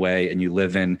certain way and you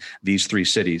live in these 3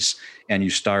 cities and you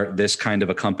start this kind of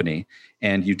a company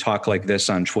and you talk like this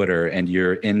on Twitter and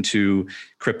you're into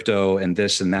crypto and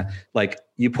this and that, like,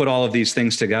 you put all of these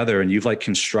things together and you've like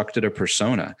constructed a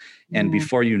persona. And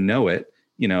before you know it,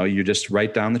 you're just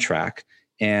right down the track.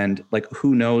 And like,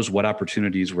 who knows what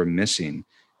opportunities we're missing,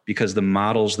 because the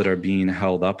models that are being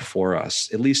held up for us,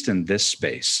 at least in this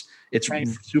space, it's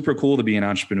super cool to be an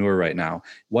entrepreneur right now.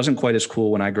 It wasn't quite as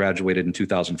cool when I graduated in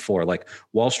 2004. Like,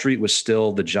 Wallstreet was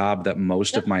still the job that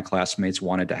most of my classmates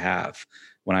wanted to have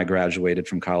when I graduated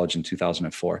from college in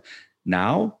 2004.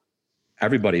 Now,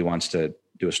 everybody wants to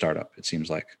do a startup, it seems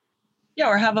like. Yeah,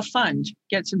 or have a fund,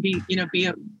 get some, be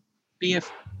a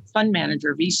fund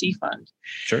manager, VC fund.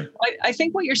 Sure. I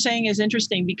think what you're saying is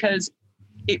interesting because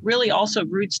it really also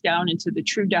roots down into the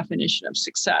true definition of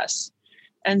success.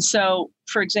 And so,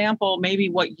 for example, maybe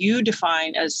what you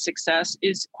define as success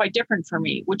is quite different for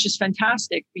me, which is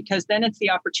fantastic because then it's the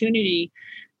opportunity,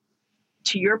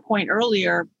 to your point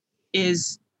earlier,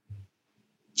 is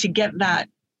to get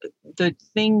the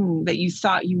thing that you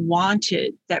thought you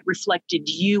wanted that reflected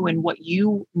you and what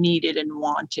you needed and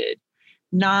wanted.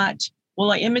 Not,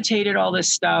 well, I imitated all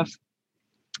this stuff.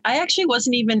 I actually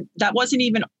that wasn't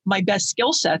even my best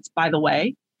skill sets, by the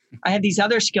way. I had these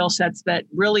other skill sets that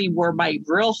really were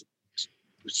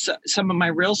some of my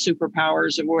real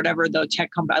superpowers or whatever the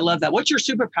tech company. I love that. What's your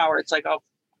superpower? It's like, oh,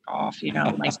 off,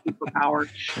 my superpower.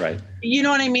 Right. You know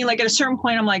what I mean? Like at a certain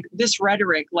point, I'm like, this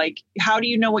rhetoric, like, how do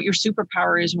you know what your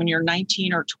superpower is when you're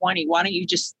 19 or 20? Why don't you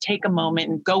just take a moment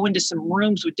and go into some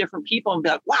rooms with different people and be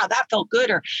like, wow, that felt good,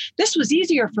 or this was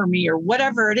easier for me, or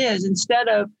whatever it is, instead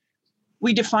of,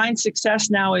 we define success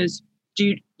now as,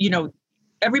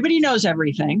 everybody knows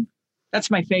everything.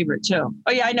 That's my favorite too.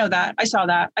 Oh yeah, I know that. I saw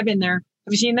that. I've been there.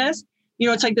 Have you seen this?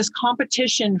 It's like this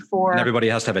competition for... And everybody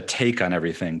has to have a take on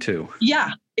everything too.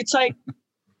 Yeah. It's like,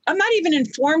 I'm not even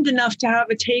informed enough to have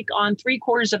a take on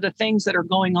 3/4 of the things that are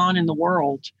going on in the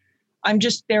world. I'm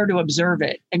just there to observe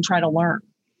it and try to learn.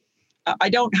 I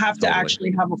don't have to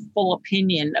actually have a full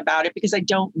opinion about it because I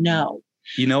don't know.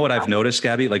 You know what I've noticed,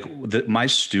 Gabby? Like my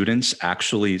students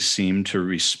actually seem to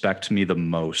respect me the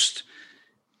most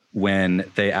when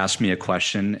they ask me a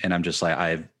question and I'm just like,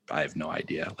 I have no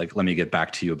idea. Like, let me get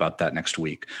back to you about that next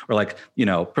week. Or like,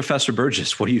 Professor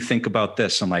Burgis, what do you think about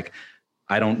this? I'm like,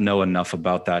 I don't know enough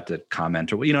about that to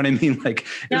comment, or you know what I mean? Like,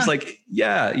 it's like,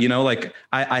 like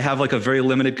I have like a very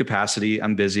limited capacity.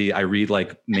 I'm busy. I read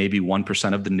like maybe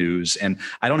 1% of the news and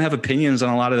I don't have opinions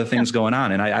on a lot of the things going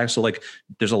on. And I also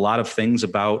there's a lot of things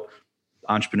about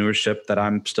entrepreneurship that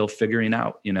I'm still figuring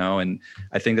out, and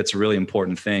I think that's a really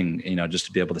important thing, just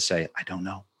to be able to say, I don't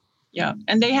know. Yeah.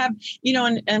 And they have,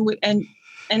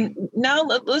 and now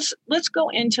let's go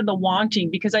into the wanting,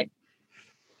 because I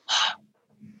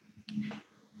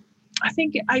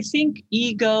think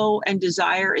ego and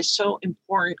desire is so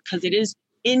important because it is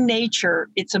in nature.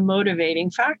 It's a motivating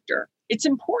factor. It's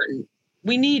important.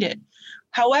 We need it.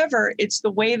 However, it's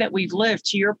the way that we've lived.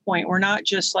 To your point, we're not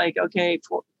just like, okay,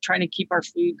 for trying to keep our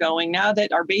food going. Now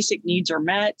that our basic needs are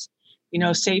met,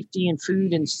 safety and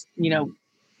food and,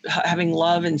 having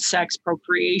love and sex,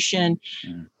 procreation,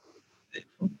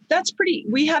 that's pretty,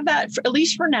 we have that at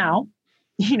least for now.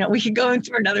 We could go in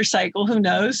through another cycle. Who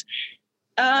knows?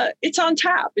 It's on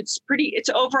tap. It's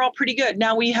overall pretty good.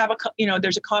 Now we have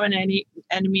there's a common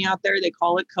enemy out there. They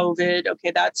call it COVID.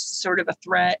 Okay. That's sort of a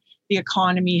threat. The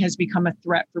economy has become a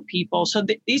threat for people. So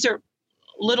these are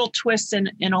little twists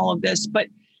in all of this, but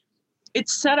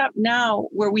it's set up now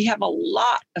where we have a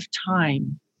lot of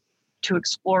time to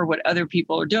explore what other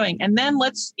people are doing. And then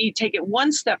let's take it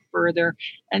one step further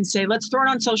and say, let's throw it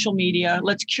on social media.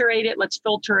 Let's curate it. Let's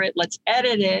filter it. Let's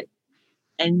edit it.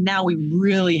 And now we're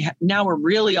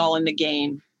really all in the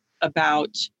game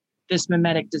about this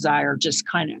mimetic desire, just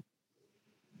kind of,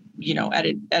 at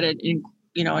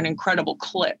an incredible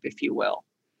clip, if you will.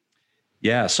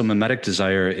 Yeah. So mimetic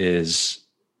desire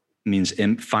means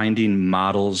finding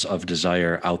models of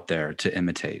desire out there to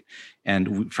imitate.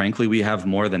 And frankly, we have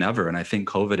more than ever. And I think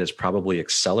COVID has probably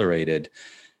accelerated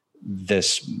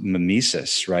this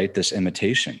mimesis, right? This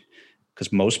imitation.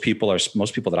 Because most people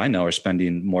that I know are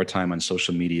spending more time on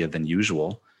social media than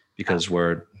usual because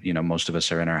most of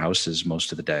us are in our houses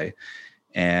most of the day.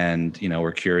 And,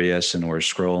 we're curious and we're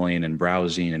scrolling and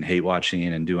browsing and hate watching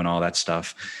and doing all that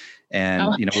stuff.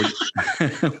 And,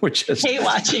 we're just hate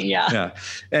watching. Yeah.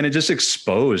 And it just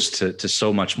exposed to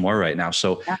so much more right now.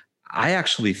 So I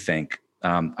actually think,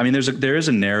 there is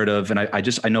a narrative, and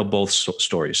I know both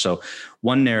stories. So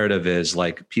one narrative is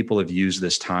like people have used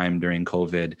this time during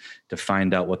COVID to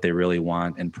find out what they really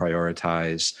want and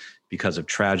prioritize because of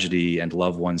tragedy and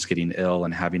loved ones getting ill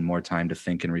and having more time to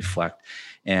think and reflect.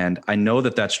 And I know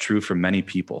that that's true for many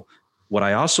people. What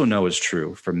I also know is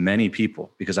true for many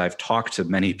people, because I've talked to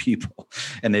many people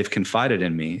and they've confided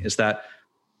in me, is that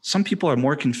some people are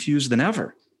more confused than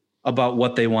ever about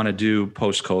what they want to do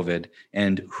post-COVID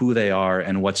and who they are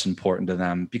and what's important to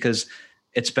them, because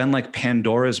it's been like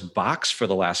Pandora's box for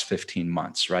the last 15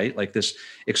 months, right? Like this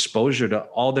exposure to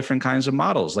all different kinds of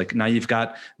models. Like now you've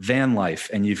got van life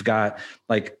and you've got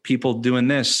like people doing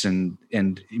this and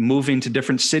moving to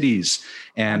different cities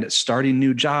and starting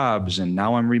new jobs. And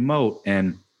now I'm remote,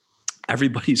 and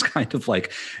everybody's kind of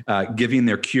like giving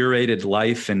their curated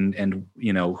life and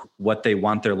what they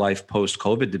want their life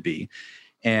post-COVID to be.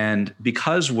 And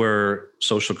because we're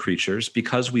social creatures,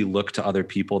 because we look to other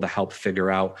people to help figure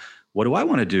out, what do I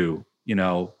want to do,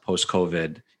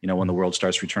 post-COVID, when the world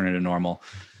starts returning to normal,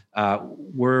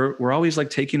 we're always like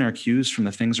taking our cues from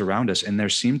the things around us. And there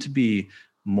seem to be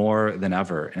more than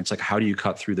ever. And it's like, how do you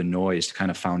cut through the noise to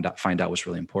kind of find out what's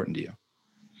really important to you?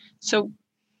 So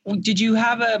did you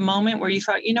have a moment where you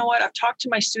thought, you know what, I've talked to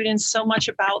my students so much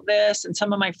about this and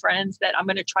some of my friends that I'm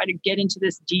going to try to get into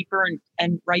this deeper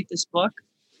and write this book?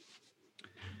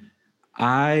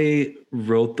 I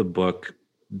wrote the book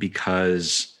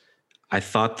because I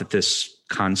thought that this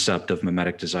concept of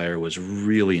mimetic desire was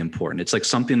really important. It's like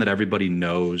something that everybody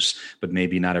knows, but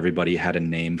maybe not everybody had a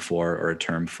name for or a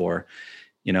term for.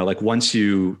 Like once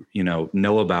you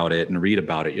know about it and read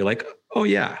about it, you're like, oh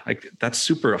yeah, like that's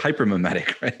super hyper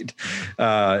mimetic, right?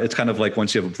 It's kind of like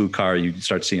once you have a blue car, you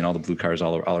start seeing all the blue cars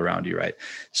all around you, right?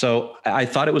 So I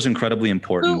thought it was incredibly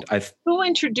important. Who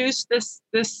introduced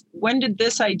this? When did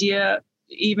this idea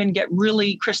even get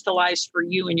really crystallized for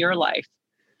you in your life?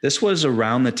 This was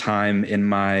around the time in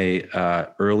my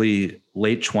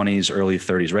late 20s, early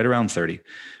 30s, right around 30,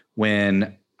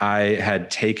 when I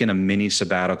had taken a mini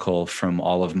sabbatical from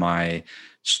all of my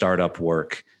startup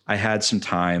work. I had some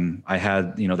time. I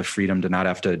had, the freedom to not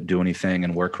have to do anything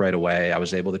and work right away. I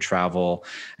was able to travel.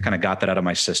 I kind of got that out of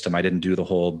my system. I didn't do the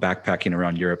whole backpacking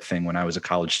around Europe thing when I was a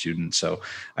college student. So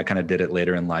I kind of did it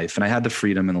later in life. And I had the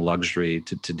freedom and the luxury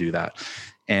to do that.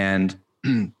 And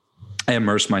I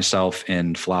immersed myself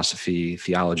in philosophy,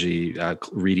 theology,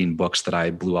 reading books that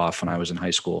I blew off when I was in high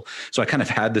school. So I kind of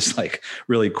had this like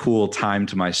really cool time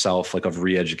to myself, like of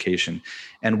re-education.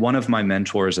 And one of my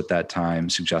mentors at that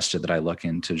time suggested that I look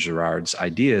into Girard's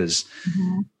ideas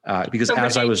because so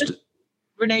as I was...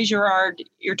 René Girard,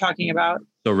 you're talking about?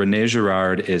 So René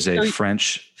Girard is a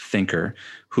French thinker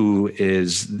who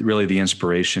is really the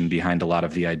inspiration behind a lot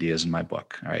of the ideas in my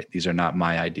book. All right. These are not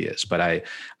my ideas, but I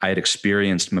had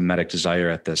experienced mimetic desire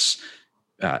at this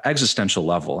existential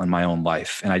level in my own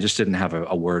life. And I just didn't have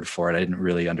a word for it. I didn't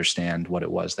really understand what it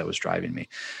was that was driving me.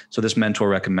 So this mentor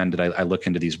recommended I look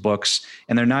into these books,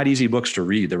 and they're not easy books to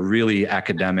read. They're really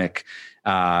academic.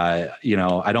 I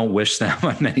don't wish them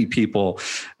on many people,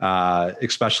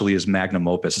 especially as magnum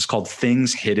opus. It's called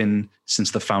Things Hidden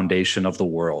Since the Foundation of the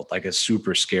World, like a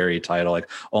super scary title, like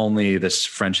only this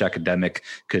French academic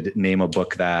could name a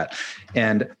book that.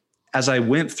 And as I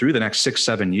went through the next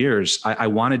 6-7 years, I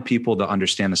wanted people to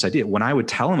understand this idea. When I would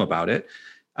tell them about it,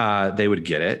 they would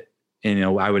get it. And,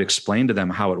 I would explain to them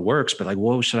how it works, but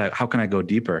like, how can I go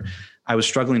deeper? I was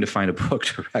struggling to find a book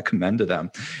to recommend to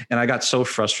them. And I got so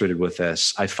frustrated with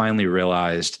this. I finally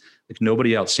realized like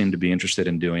nobody else seemed to be interested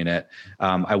in doing it.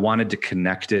 I wanted to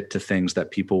connect it to things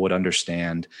that people would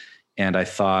understand. And I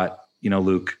thought,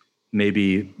 Luke,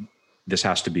 maybe this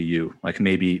has to be you. Like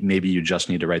maybe you just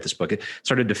need to write this book. It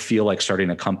started to feel like starting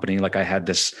a company. Like I had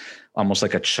this almost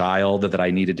like a child that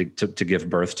I needed to give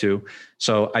birth to.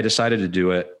 So I decided to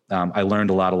do it. I learned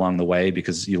a lot along the way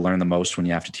because you learn the most when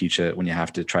you have to teach it, when you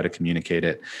have to try to communicate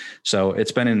it. So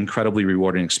it's been an incredibly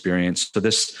rewarding experience. So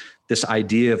this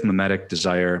idea of mimetic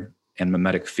desire and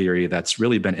mimetic theory that's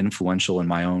really been influential in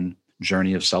my own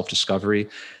journey of self-discovery.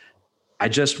 I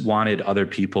just wanted other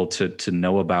people to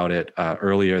know about it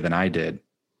earlier than I did,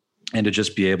 and to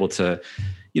just be able to,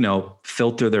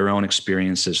 filter their own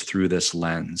experiences through this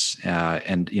lens.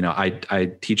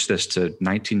 I teach this to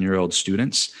 19-year-old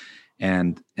students,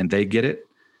 and they get it.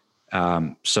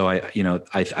 So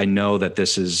I know that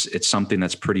it's something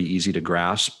that's pretty easy to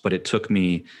grasp, but it took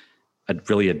me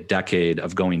really a decade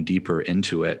of going deeper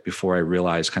into it before I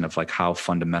realized kind of like how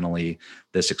fundamentally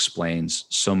this explains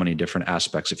so many different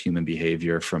aspects of human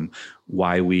behavior, from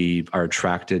why we are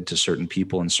attracted to certain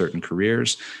people in certain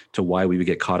careers to why we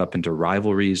get caught up into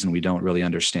rivalries and we don't really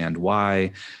understand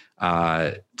why,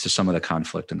 to some of the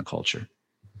conflict in the culture.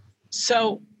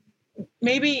 So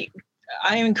maybe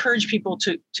I encourage people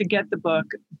to get the book,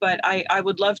 but I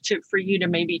would love for you to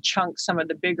maybe chunk some of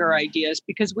the bigger ideas,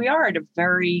 because we are at a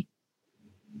very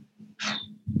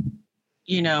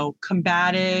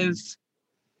combative,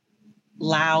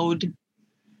 loud.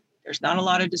 There's not a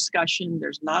lot of discussion.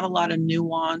 There's not a lot of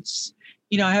nuance.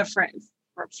 I have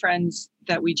friends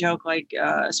that we joke, like,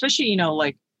 especially,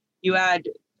 like you add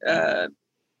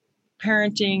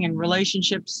parenting and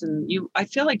relationships, and I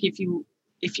feel like if you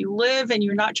live and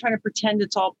you're not trying to pretend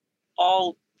it's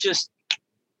all just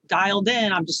dialed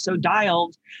in, I'm just so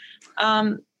dialed.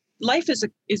 Life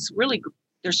is really,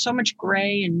 there's so much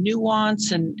gray and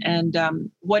nuance,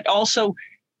 and what also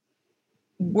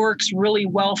works really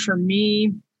well for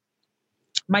me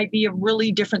might be a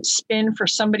really different spin for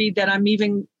somebody that I'm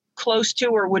even close to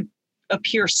or would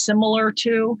appear similar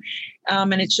to.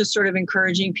 And it's just sort of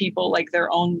encouraging people like their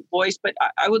own voice. But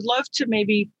I would love to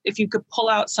maybe if you could pull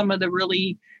out some of the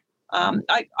really,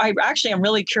 I actually am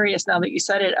really curious now that you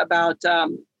said it about,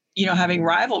 having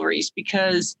rivalries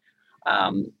because,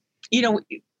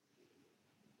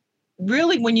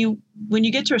 really when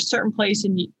you get to a certain place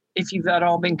and if you've at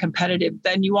all been competitive,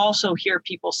 then you also hear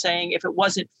people saying, if it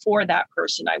wasn't for that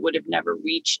person, I would have never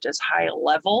reached as high a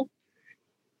level.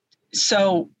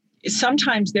 So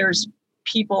sometimes there's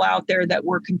people out there that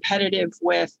we're competitive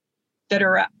with that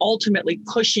are ultimately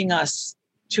pushing us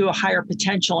to a higher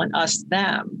potential and us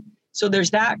them. So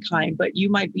there's that kind, but you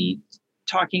might be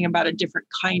talking about a different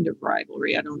kind of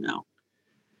rivalry. I don't know.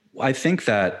 I think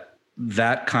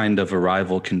that kind of a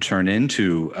rival can turn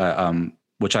into,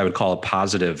 which I would call a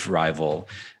positive rival,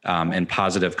 and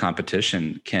positive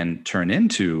competition can turn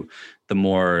into the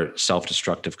more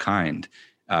self-destructive kind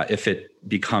if it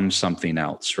becomes something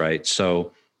else, right?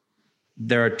 So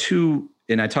there are two,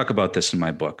 and I talk about this in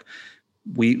my book.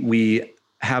 We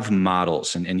have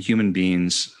models, and human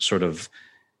beings sort of,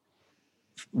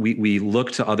 we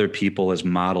look to other people as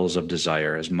models of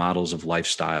desire, as models of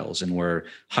lifestyles, and we're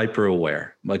hyper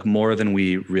aware, like more than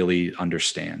we really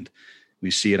understand. We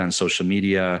see it on social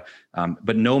media,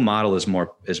 but no model is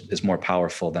more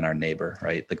powerful than our neighbor,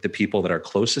 right? Like the people that are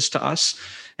closest to us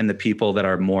and the people that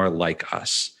are more like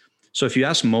us. So if you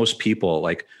ask most people,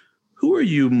 like, who are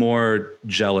you more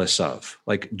jealous of?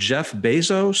 Like Jeff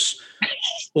Bezos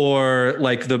or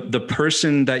like the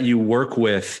person that you work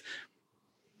with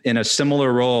in a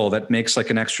similar role that makes like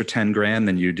an extra 10 grand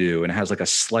than you do and has like a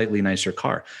slightly nicer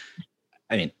car?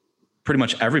 I mean, pretty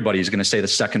much everybody's going to say the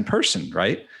second person,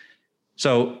 right?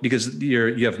 So because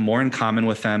you have more in common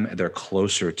with them, they're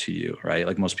closer to you, right?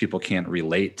 Like most people can't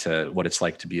relate to what it's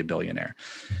like to be a billionaire.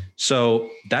 So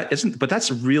but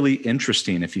that's really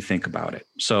interesting if you think about it.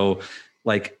 So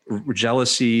like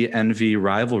jealousy, envy,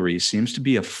 rivalry seems to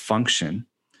be a function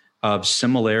of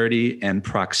similarity and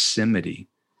proximity,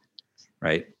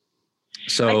 right?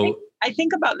 So I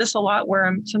think about this a lot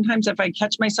where sometimes if I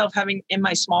catch myself having in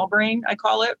my small brain, I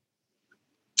call it,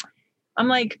 I'm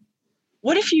like,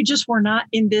 what if you just were not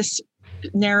in this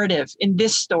narrative, in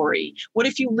this story? What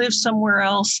if you lived somewhere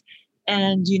else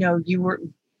and, you were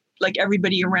like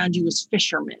everybody around you was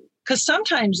fishermen? Because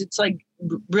sometimes it's like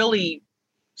really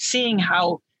seeing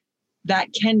how that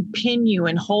can pin you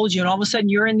and hold you. And all of a sudden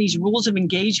you're in these rules of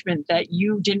engagement that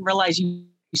you didn't realize you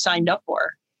signed up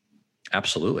for.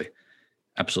 Absolutely.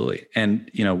 Absolutely.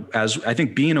 And, as I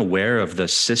think being aware of the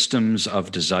systems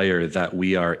of desire that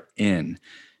we are in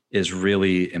is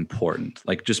really important.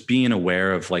 Like just being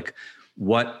aware of like,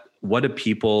 what do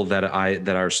people that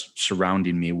are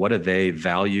surrounding me, what do they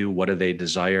value? What do they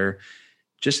desire?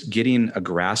 Just getting a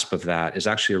grasp of that is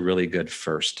actually a really good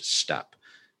first step.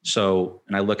 So,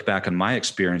 and I look back on my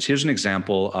experience, here's an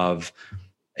example of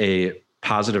a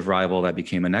positive rival that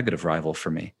became a negative rival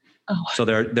for me. Oh. So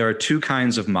there are two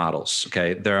kinds of models.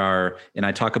 Okay. And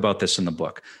I talk about this in the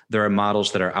book. There are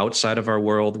models that are outside of our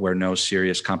world where no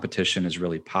serious competition is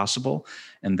really possible.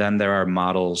 And then there are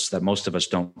models that most of us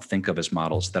don't think of as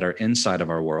models that are inside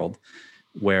of our world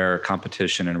where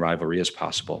competition and rivalry is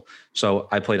possible. So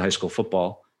I played high school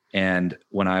football. And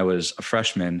when I was a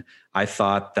freshman, I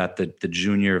thought that the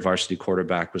junior varsity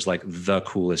quarterback was like the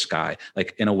coolest guy,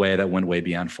 like in a way that went way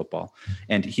beyond football.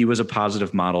 And he was a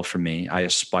positive model for me. I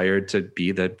aspired to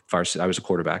be the varsity. I was a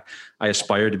quarterback. I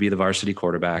aspired to be the varsity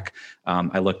quarterback.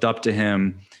 I looked up to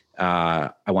him.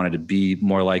 I wanted to be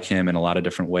more like him in a lot of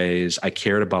different ways. I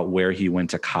cared about where he went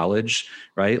to college,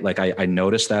 right? Like I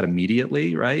noticed that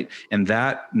immediately, right? And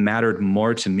that mattered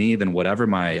more to me than whatever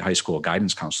my high school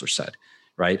guidance counselor said.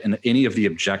 Right. And any of the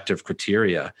objective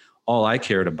criteria, all I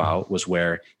cared about was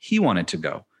where he wanted to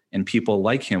go and people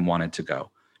like him wanted to go.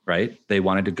 Right. They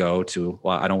wanted to go to,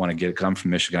 well, I don't want to get, because I'm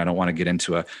from Michigan. I don't want to get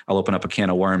into I'll open up a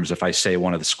can of worms if I say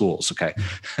one of the schools. Okay.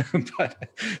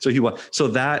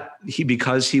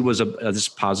 Because he was this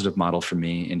positive model for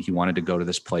me and he wanted to go to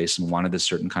this place and wanted this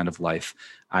certain kind of life,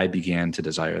 I began to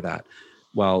desire that.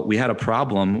 Well, we had a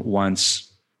problem once.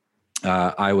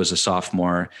 I was a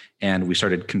sophomore and we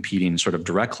started competing sort of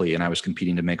directly and I was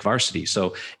competing to make varsity.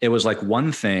 So it was like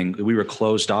one thing, we were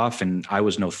closed off and I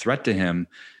was no threat to him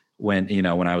when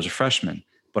I was a freshman,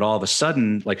 but all of a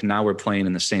sudden, like now we're playing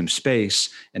in the same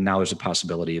space and now there's a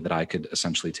possibility that I could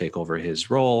essentially take over his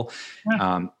role.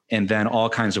 Yeah. And then all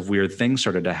kinds of weird things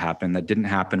started to happen that didn't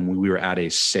happen when we were at a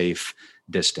safe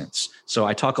distance. So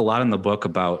I talk a lot in the book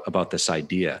about this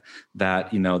idea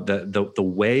that, the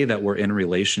way that we're in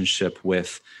relationship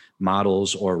with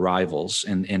models or rivals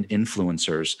and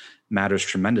influencers matters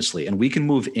tremendously. And we can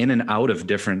move in and out of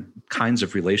different kinds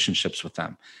of relationships with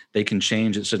them. They can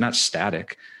change. It's not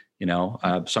static.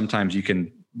 Sometimes you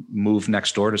can move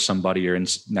next door to somebody or in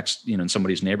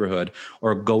somebody's neighborhood,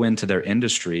 or go into their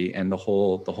industry, and the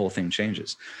whole thing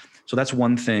changes. So that's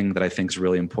one thing that I think is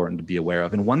really important to be aware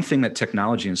of. And one thing that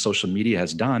technology and social media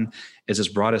has done is it's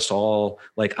brought us all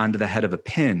like onto the head of a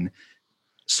pin,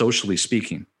 socially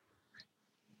speaking,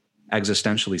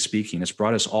 existentially speaking. It's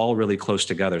brought us all really close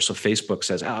together. So Facebook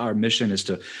says, our mission is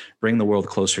to bring the world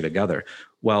closer together.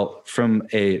 Well, from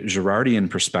a Girardian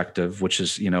perspective, which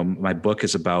is, my book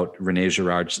is about René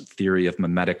Girard's theory of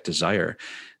mimetic desire.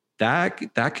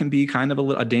 That can be kind of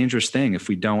a dangerous thing if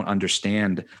we don't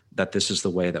understand that this is the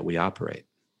way that we operate.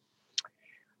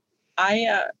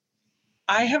 I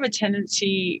have a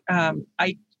tendency,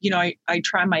 I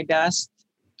try my best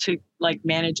to like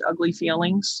manage ugly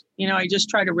feelings. I just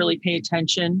try to really pay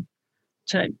attention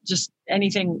to just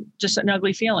anything, just an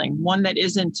ugly feeling, one that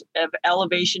isn't of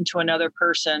elevation to another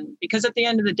person. Because at the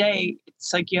end of the day,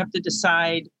 it's like you have to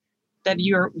decide that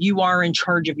you are in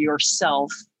charge of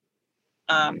yourself.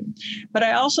 But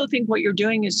I also think what you're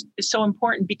doing is so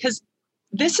important, because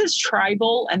this is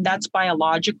tribal and that's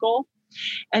biological.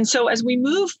 And so as we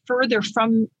move further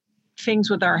from things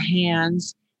with our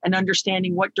hands and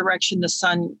understanding what direction the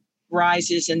sun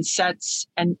rises and sets,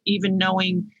 and even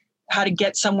knowing how to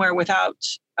get somewhere without,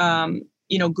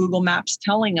 Google Maps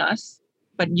telling us,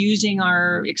 but using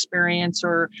our experience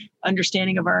or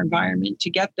understanding of our environment to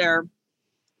get there,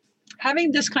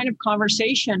 having this kind of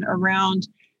conversation around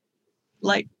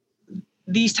like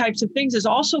these types of things is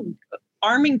also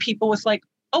arming people with like,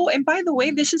 oh, and by the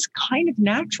way, this is kind of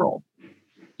natural.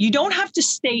 You don't have to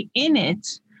stay in it,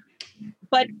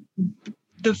 but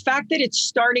the fact that it's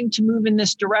starting to move in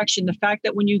this direction, the fact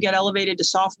that when you get elevated to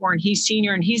sophomore and he's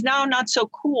senior and he's now not so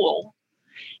cool,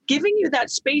 giving you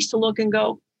that space to look and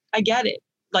go, I get it.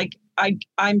 Like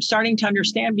I'm starting to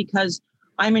understand, because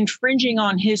I'm infringing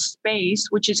on his space,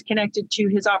 which is connected to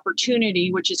his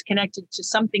opportunity, which is connected to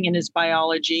something in his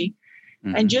biology.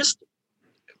 Mm-hmm. And just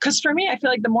because for me, I feel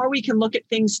like the more we can look at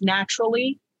things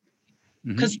naturally,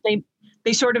 because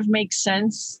they sort of make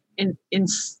sense in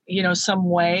some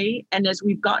way. And as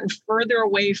we've gotten further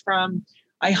away from,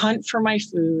 I hunt for my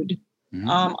food,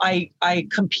 I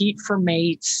compete for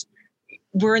mates,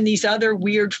 we're in these other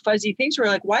weird fuzzy things where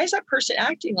we're like, why is that person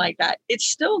acting like that? It's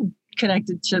still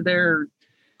connected to their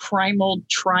primal,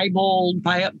 tribal,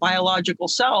 biological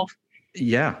self.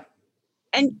 Yeah.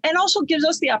 And also gives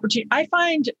us the opportunity. I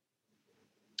find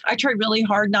I try really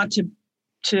hard not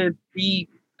to be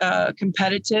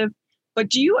competitive, but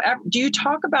do you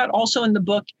talk about also in the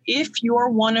book, if you're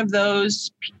one of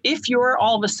those, if you're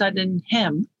all of a sudden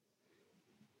him,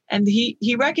 and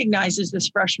he recognizes this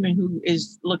freshman who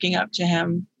is looking up to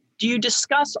him, do you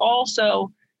discuss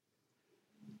also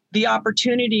the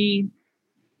opportunity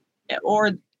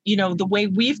or the way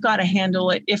we've got to handle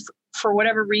it if for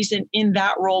whatever reason in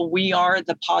that role we are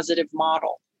the positive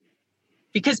model?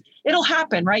 Because it'll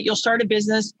happen, right? You'll start a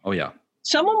business. Oh yeah.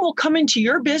 Someone will come into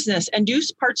your business and do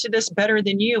parts of this better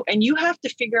than you, and you have to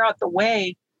figure out the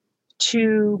way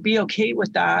to be okay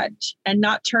with that and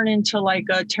not turn into like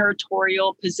a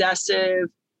territorial, possessive,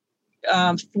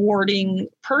 thwarting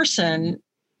person.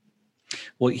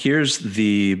 Well, here's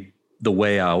the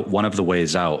way out, one of the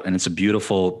ways out, and it's a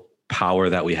beautiful power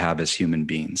that we have as human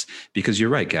beings. Because you're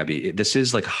right, Gabby, this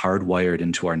is like hardwired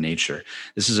into our nature.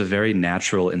 This is a very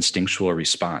natural, instinctual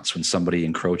response when somebody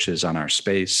encroaches on our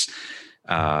space,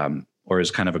 or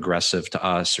is kind of aggressive to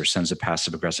us or sends a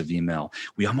passive aggressive email.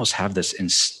 We almost have this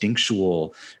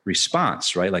instinctual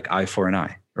response, right? Like eye for an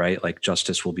eye, right? Like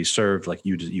justice will be served. Like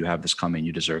you have this coming,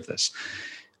 you deserve this.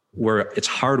 It's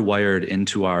hardwired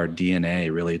into our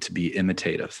DNA really to be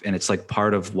imitative. And it's like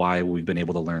part of why we've been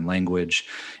able to learn language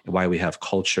and why we have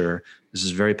culture. This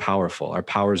is very powerful. Our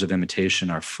powers of imitation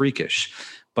are freakish,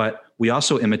 but we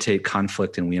also imitate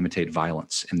conflict and we imitate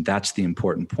violence. And that's the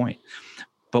important point.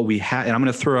 But and I'm going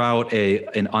to throw out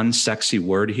an unsexy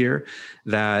word here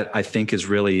that I think is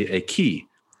really a key.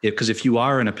 Because if you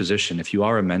are in a position, if you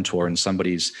are a mentor and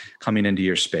somebody's coming into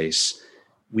your space,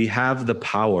 we have the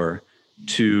power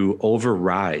to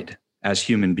override as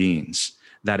human beings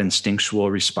that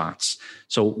instinctual response.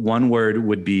 So one word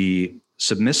would be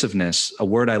submissiveness. A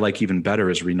word I like even better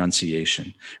is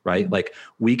renunciation, right? Like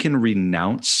we can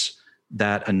renounce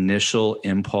that initial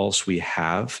impulse we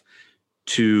have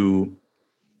to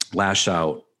lash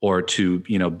out or to,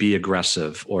 be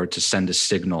aggressive or to send a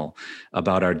signal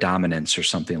about our dominance or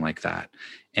something like that.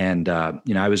 And,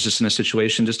 I was just in a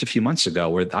situation just a few months ago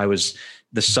where I was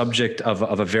the subject of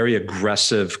a very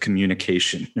aggressive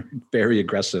communication.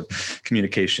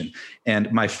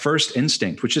 And my first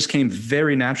instinct, which just came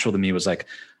very natural to me, was like,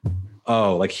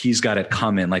 oh, like he's got it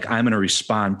coming. Like I'm going to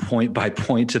respond point by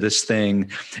point to this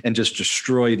thing and just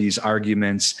destroy these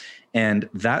arguments. And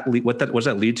what does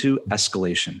that lead to?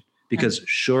 Escalation. Because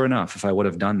sure enough, if I would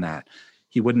have done that,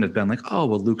 he wouldn't have been like, oh,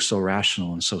 well, Luke's so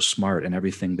rational and so smart and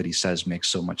everything that he says makes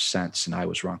so much sense and I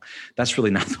was wrong. That's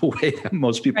really not the way that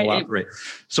most people operate.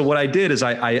 So what I did is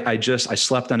I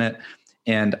slept on it,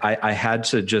 and I had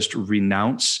to just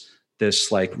renounce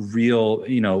this like real,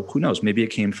 who knows, maybe it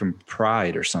came from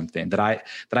pride or something that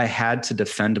I had to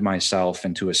defend myself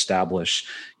and to establish,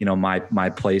 my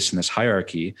place in this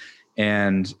hierarchy.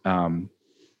 And,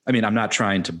 I'm not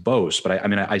trying to boast, but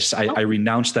I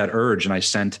renounced that urge, and I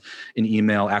sent an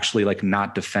email actually like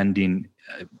not defending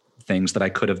things that I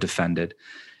could have defended.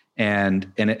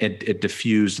 And it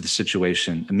diffused the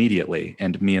situation immediately.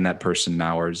 And me and that person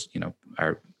now are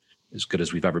as good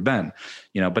as we've ever been,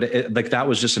 but that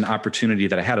was just an opportunity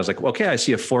that I had. I was like, okay, I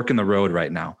see a fork in the road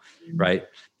right now. Mm-hmm. Right.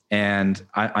 And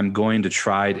I'm going to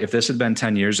try. If this had been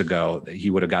 10 years ago, he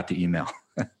would have got the email.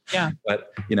 Yeah.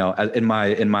 But in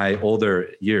my older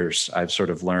years, I've sort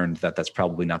of learned that that's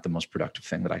probably not the most productive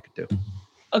thing that I could do.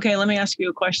 Okay. Let me ask you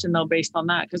a question though, based on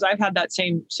that, because I've had that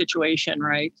same situation.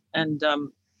 Right. And,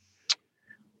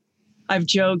 I've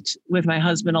joked with my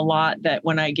husband a lot that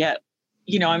when I get,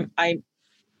 I'm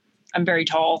very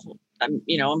tall. I'm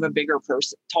a bigger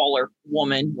person, taller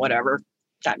woman, whatever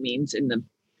that means in the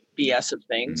BS of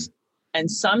things. Mm.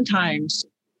 And sometimes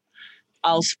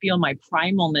I'll feel my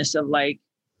primalness of like,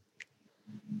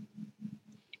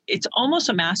 it's almost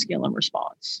a masculine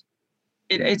response.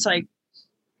 It's like,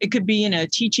 it could be in a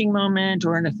teaching moment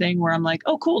or in a thing where I'm like,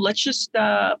 oh, cool.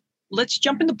 Let's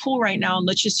jump in the pool right now and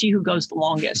let's just see who goes the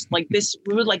longest. Like this,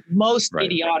 we were like most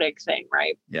idiotic thing.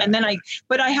 Right. Yeah. And then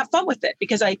but I have fun with it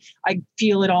because I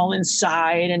feel it all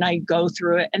inside and I go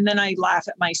through it. And then I laugh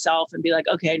at myself and be like,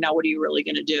 okay, now what are you really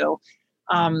going to do?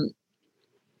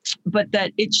 But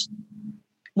that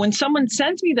when someone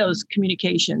sends me those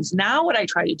communications, now what I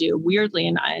try to do weirdly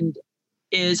and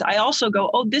is I also go,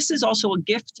 oh, this is also a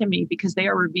gift to me because they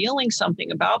are revealing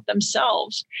something about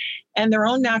themselves and their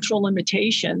own natural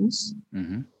limitations.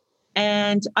 Mm-hmm.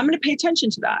 And I'm going to pay attention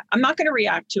to that. I'm not going to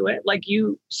react to it like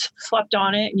you slept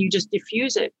on it and you just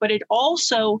diffuse it. But it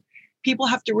also, people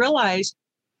have to realize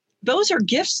those are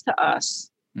gifts to us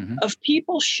of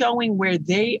people showing where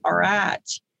they are at.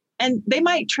 And they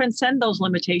might transcend those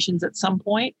limitations at some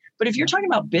point. But if you're talking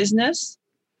about business,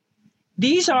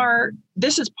 this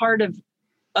is part of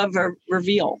a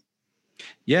reveal.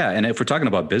 Yeah. And if we're talking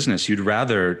about business, you'd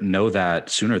rather know that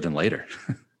sooner than later.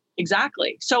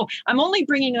 Exactly. So I'm only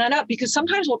bringing that up because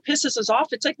sometimes what pisses us off,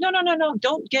 it's like, no,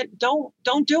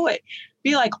 don't do it.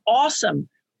 Be like, awesome.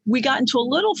 We got into a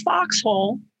little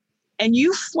foxhole and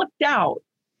you flipped out.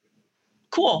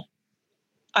 Cool.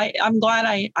 I'm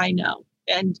glad I know.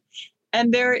 And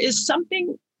there is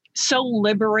something so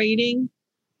liberating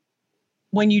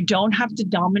when you don't have to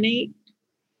dominate.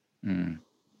 Mm.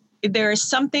 There is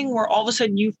something where all of a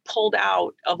sudden you've pulled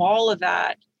out of all of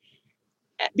that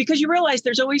because you realize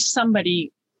there's always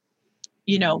somebody,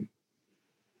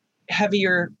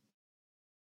 heavier,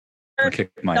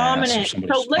 kick my dominant. Ass or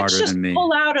so let's just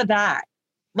pull out of that.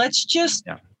 Let's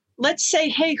say,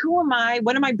 hey, who am I?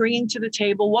 What am I bringing to the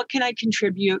table? What can I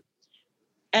contribute?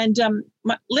 And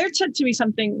Laird said to me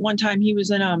something one time. He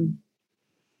was in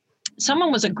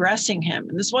someone was aggressing him,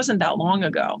 and this wasn't that long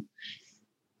ago.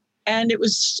 And it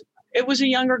was a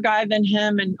younger guy than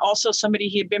him, and also somebody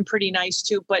he had been pretty nice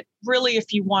to. But really,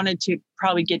 if you wanted to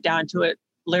probably get down to it,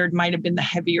 Laird might have been the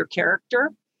heavier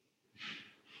character.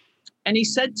 And he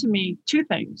said to me two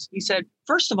things. He said,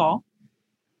 first of all,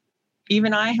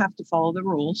 even I have to follow the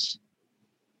rules.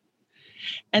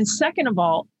 And second of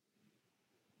all,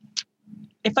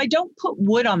 if I don't put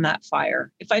wood on that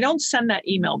fire, if I don't send that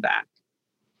email back,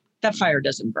 that fire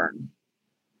doesn't burn.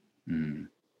 Mm.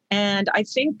 And I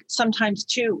think sometimes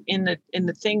too, in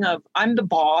the thing of I'm the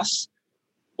boss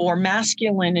or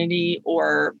masculinity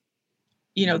or,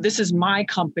 this is my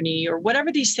company or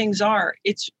whatever these things are,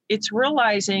 it's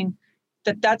realizing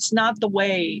that that's not the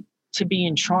way to be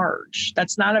in charge.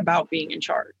 That's not about being in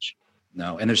charge.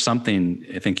 No. And there's something,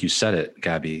 I think you said it,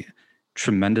 Gabby,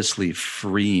 tremendously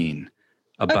freeing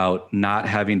about not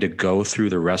having to go through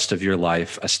the rest of your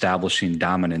life establishing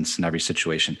dominance in every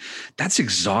situation. That's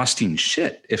exhausting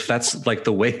shit. If that's like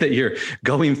the way that you're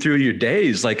going through your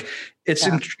days, like it's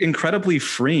incredibly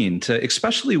freeing to,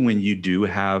 especially when you do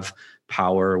have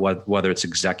power, whether it's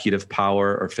executive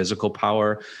power or physical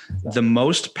power, the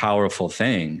most powerful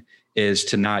thing is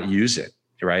to not use it.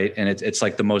 Right. And it's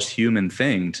like the most human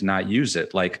thing to not use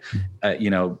it. Like, a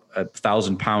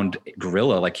 1,000-pound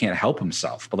gorilla, like, can't help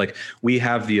himself, but like, we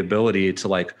have the ability to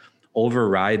like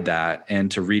override that and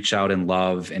to reach out in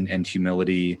love and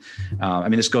humility. I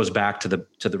mean, this goes back to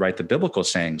the biblical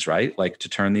sayings, right? Like, to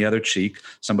turn the other cheek.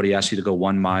 Somebody asks you to go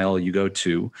 1 mile, you go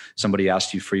 2. Somebody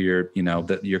asks you for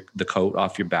the coat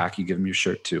off your back, you give them your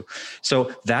shirt too.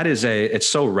 So that is it's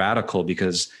so radical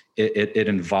because it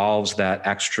involves that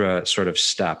extra sort of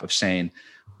step of saying,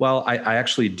 well, I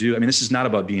actually do. I mean, this is not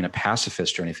about being a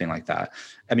pacifist or anything like that.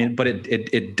 I mean, but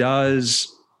it does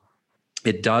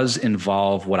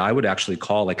involve what I would actually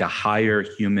call like a higher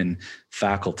human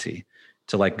faculty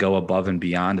to like go above and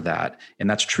beyond that. And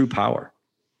that's true power.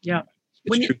 Yeah.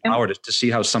 It's true power to see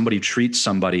how somebody treats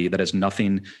somebody that has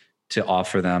nothing to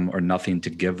offer them or nothing to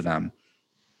give them.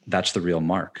 That's the real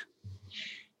mark.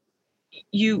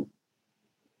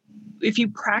 If you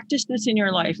practice this in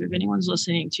your life, if anyone's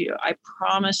listening to you, I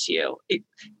promise you,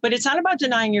 but it's not about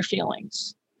denying your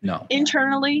feelings. No.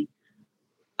 Internally,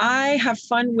 I have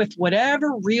fun with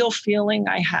whatever real feeling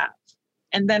I have.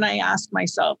 And then I ask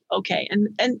myself, okay,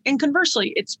 and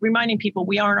conversely, it's reminding people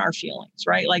we aren't our feelings,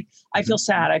 right? Like, I feel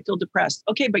sad, I feel depressed.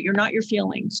 Okay, but you're not your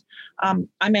feelings. I'm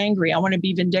angry, I want to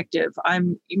be vindictive.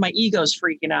 My ego's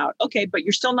freaking out. Okay, but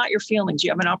you're still not your feelings.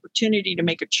 You have an opportunity to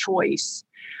make a choice.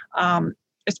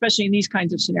 Especially in these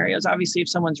kinds of scenarios. Obviously, if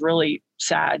someone's really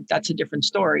sad, that's a different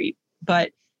story. But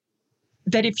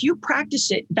that if you practice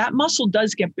it, that muscle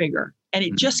does get bigger and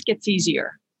it just gets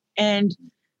easier. And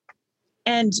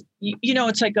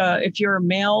it's like if you're a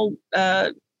male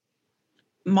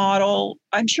model,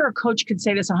 I'm sure a coach could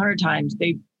say this 100 times.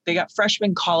 They got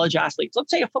freshman college athletes. Let's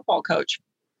say a football coach.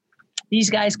 These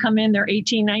guys come in, they're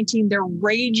 18, 19, they're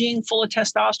raging, full of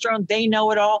testosterone. They know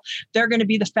it all. They're going to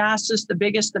be the fastest, the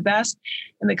biggest, the best.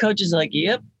 And the coach is like,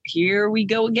 yep, here we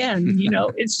go again.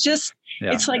 It's just,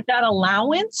 It's like that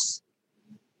allowance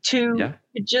to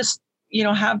just,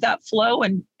 have that flow.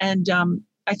 And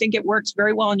I think it works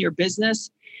very well in your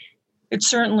business. It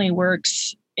certainly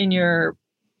works in your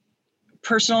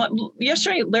personal.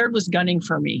 Yesterday, Laird was gunning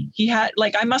for me. He had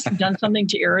I must have done something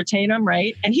to irritate him,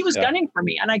 right? And he was gunning for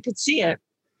me, and I could see it.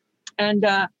 And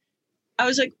I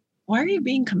was like, "Why are you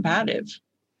being combative?"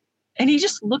 And he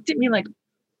just looked at me like,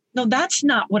 "No, that's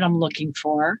not what I'm looking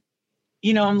for."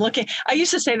 I'm looking. I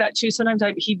used to say that too. Sometimes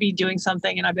he'd be doing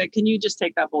something, and I'd be like, "Can you just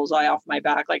take that bullseye off my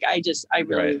back?" Like I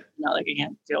really, I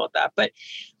can't deal with that. But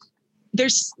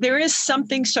there is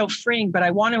something so freeing. But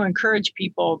I want to encourage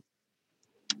people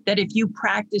that if you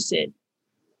practice it,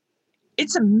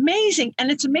 it's amazing. And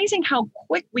it's amazing how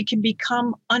quick we can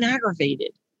become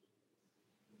unaggravated.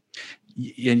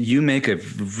 And you make a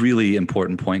really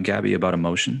important point, Gabby, about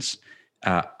emotions.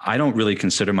 I don't really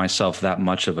consider myself that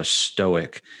much of a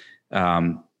stoic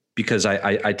because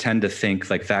I tend to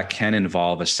think like that can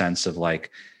involve a sense of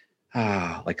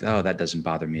that doesn't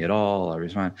bother me at all. I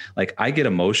respond. Like I get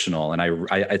emotional and I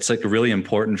it's like really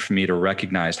important for me to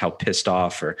recognize how pissed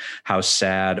off or how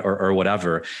sad or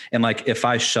whatever. And like, if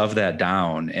I shove that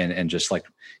down and just like,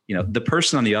 the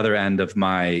person on the other end of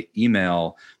my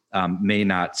email may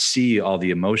not see all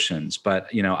the emotions, but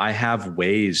I have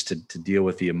ways to deal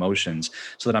with the emotions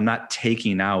so that I'm not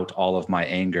taking out all of my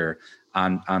anger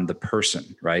on the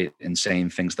person, right? And saying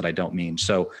things that I don't mean.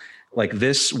 So like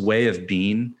this way of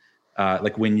being,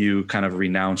 like when you kind of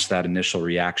renounce that initial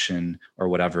reaction or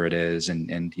whatever it is,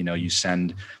 and you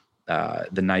send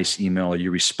the nice email or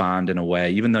you respond in a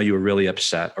way, even though you were really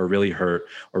upset or really hurt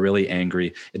or really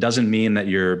angry, it doesn't mean that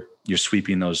you're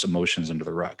sweeping those emotions under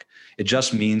the rug. It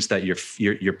just means that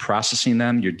you're processing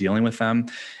them, you're dealing with them,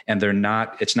 and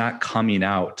it's not coming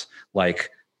out like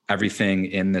everything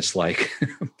in this like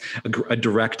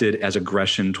directed as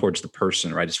aggression towards the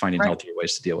person, right? It's finding healthier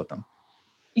ways to deal with them.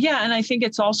 Yeah. And I think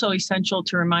it's also essential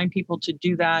to remind people to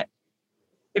do that.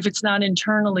 If it's not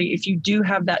internally, if you do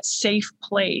have that safe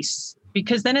place,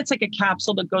 because then it's like a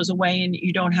capsule that goes away and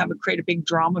you don't have to create a big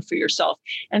drama for yourself.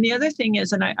 And the other thing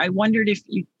is, and I wondered if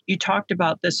you talked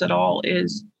about this at all,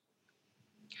 is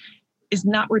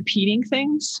not repeating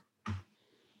things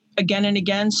again and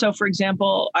again. So for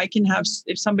example, I can have,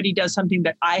 if somebody does something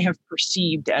that I have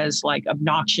perceived as like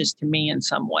obnoxious to me in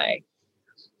some way,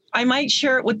 I might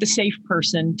share it with the safe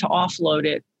person to offload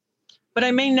it, but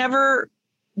I may never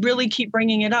really keep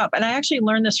bringing it up. And I actually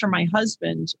learned this from my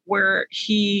husband, where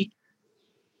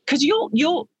because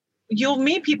you'll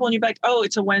meet people and you'll be like, oh,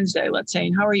 it's a Wednesday, let's say,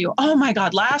 and how are you? Oh my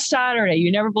God, last Saturday,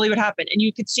 you never believe what happened. And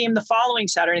you could see him the following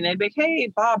Saturday and they'd be like, hey,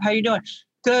 Bob, how you doing?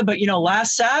 Good. But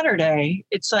last Saturday,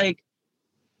 it's like,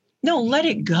 no, let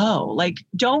it go. Like,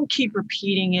 don't keep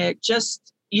repeating it.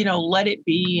 Just, let it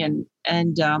be.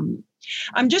 And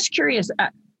I'm just curious,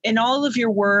 in all of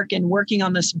your work and working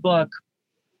on this book,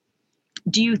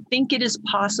 do you think it is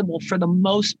possible for the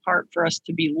most part for us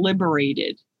to be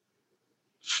liberated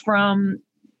from,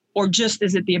 or just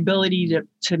is it the ability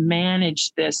to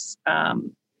manage this,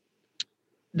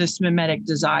 this mimetic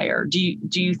desire? Do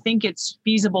you think it's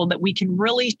feasible that we can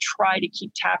really try to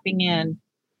keep tapping in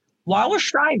while we're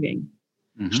striving?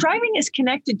 Mm-hmm. Striving is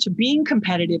connected to being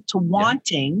competitive, to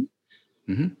wanting,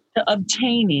 mm-hmm. to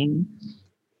obtaining.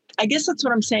 I guess that's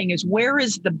what I'm saying is, where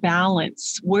is the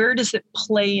balance? Where does it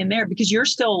play in there? Because you're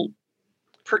still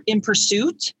in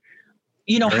pursuit.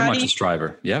 Very much a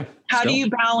striver. Yeah. How do you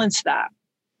balance that?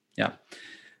 Yeah.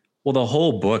 Well, the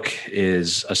whole book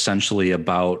is essentially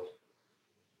about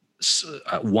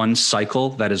one cycle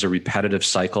that is a repetitive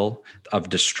cycle of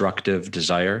destructive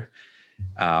desire.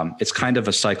 It's kind of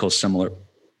a cycle similar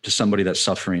to somebody that's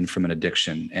suffering from an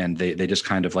addiction, and they just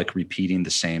kind of like repeating the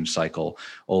same cycle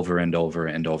over and over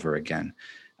and over again.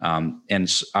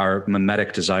 And our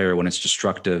mimetic desire, when it's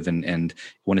destructive and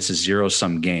when it's a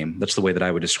zero-sum game, that's the way that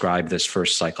I would describe this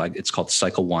first cycle. It's called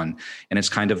cycle 1, and it's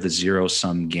kind of the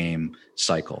zero-sum game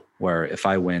cycle, where if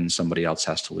I win, somebody else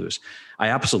has to lose. I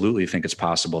absolutely think it's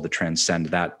possible to transcend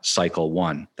that cycle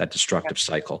 1, that destructive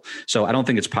cycle. So I don't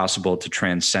think it's possible to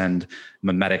transcend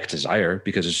mimetic desire,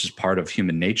 because it's just part of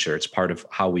human nature. It's part of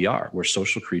how we are. We're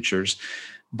social creatures,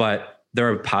 but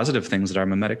there are positive things that are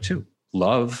mimetic too.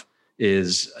 Love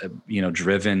is,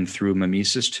 driven through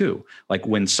mimesis too. Like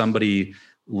when somebody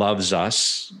loves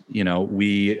us,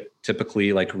 we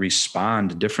typically like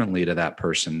respond differently to that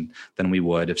person than we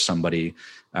would if somebody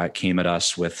came at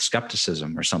us with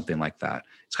skepticism or something like that.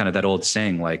 It's kind of that old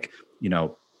saying, like,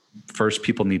 first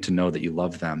people need to know that you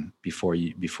love them before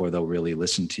they'll really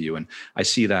listen to you. And I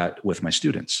see that with my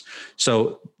students.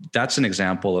 So that's an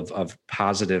example of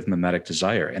positive mimetic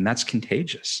desire, and that's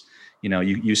contagious.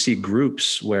 You see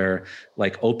groups where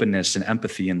like openness and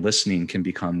empathy and listening can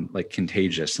become like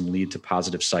contagious and lead to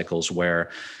positive cycles where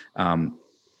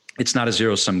it's not a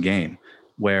zero-sum game,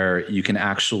 where you can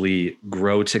actually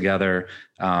grow together.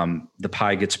 The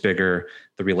pie gets bigger,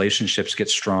 the relationships get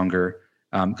stronger.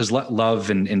 Because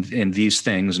love and these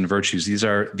things and virtues, these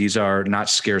are not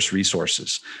scarce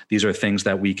resources. These are things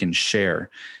that we can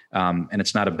share. And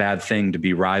it's not a bad thing to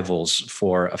be rivals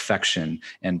for affection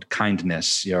and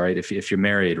kindness. Right? If you're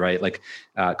married, right? Like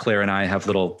Claire and I have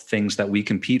little things that we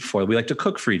compete for. We like to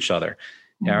cook for each other.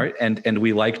 Mm-hmm. Right? And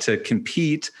we like to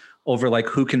compete over like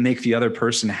who can make the other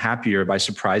person happier by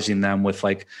surprising them with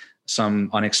like some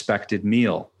unexpected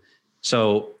meal.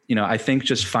 So, I think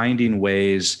just finding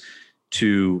ways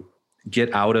to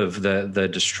get out of the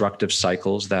destructive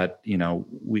cycles that,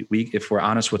 we if we're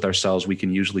honest with ourselves, we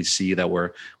can usually see that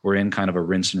we're in kind of a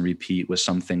rinse and repeat with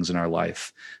some things in our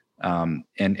life,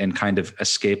 and kind of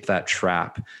escape that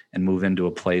trap and move into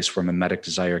a place where mimetic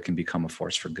desire can become a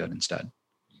force for good instead.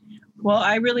 Well,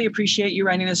 I really appreciate you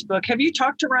writing this book. Have you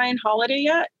talked to Ryan Holiday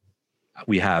yet?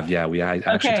 We have, yeah. I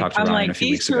actually talked to Ryan a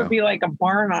few weeks ago. These two would be like a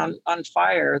barn on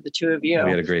fire, the two of you. Yeah, we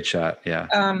had a great chat,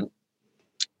 yeah.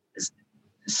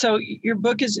 So your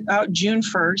book is out June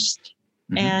 1st.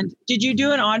 Mm-hmm. And did you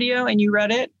do an audio and you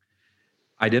read it?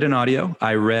 I did an audio.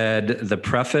 I read the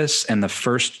preface and the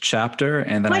first chapter,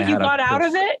 and then I had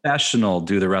a professional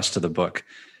do the rest of the book.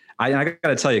 I got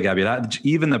to tell you, Gabby, that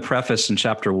even the preface in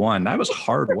chapter 1, that was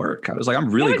hard work. I was like, I'm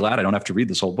really glad I don't have to read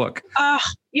this whole book.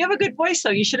 You have a good voice,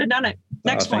 though. You should have done it.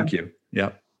 Next one. Thank you.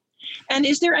 Yeah. And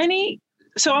is there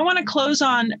so I want to close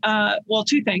on,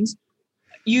 two things.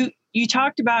 You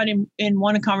talked about in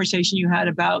one conversation you had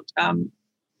about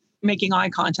making eye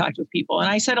contact with people. And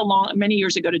I said many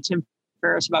years ago to Tim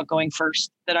Ferriss about going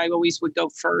first, that I always would go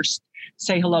first,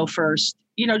 say hello first.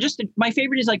 My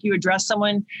favorite is like you address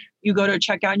someone, you go to a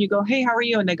checkout and you go, hey, how are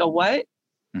you? And they go, what?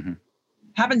 Mm-hmm.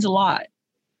 Happens a lot.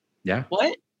 Yeah.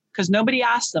 What? Because nobody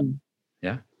asked them.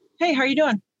 Yeah. Hey, how are you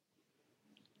doing?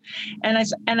 And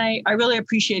I really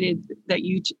appreciated that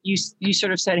you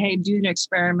sort of said, hey, do an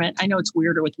experiment. I know it's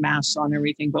weirder with masks on and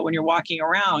everything, but when you're walking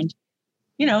around,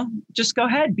 just go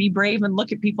ahead, be brave and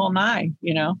look at people in the eye,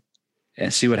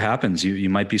 And see what happens. You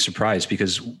might be surprised,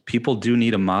 because people do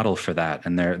need a model for that.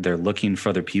 And they're looking for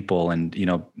other people, and,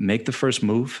 make the first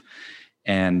move.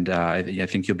 And I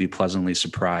think you'll be pleasantly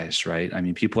surprised, right? I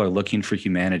mean, people are looking for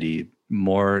humanity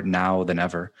more now than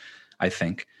ever, I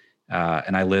think.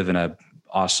 And I live in a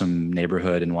awesome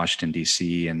neighborhood in Washington,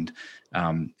 D.C. And,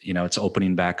 it's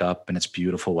opening back up, and it's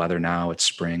beautiful weather now. It's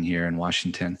spring here in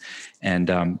Washington.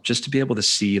 And just to be able to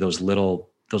see those little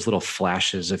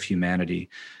flashes of humanity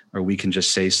or we can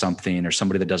just say something, or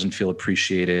somebody that doesn't feel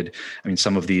appreciated. I mean,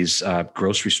 some of these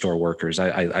grocery store workers,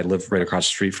 I live right across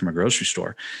the street from a grocery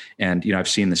store, and, I've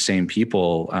seen the same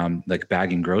people like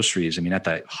bagging groceries. I mean, at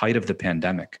the height of the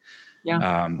pandemic.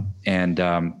 Yeah.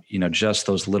 Just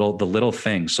the little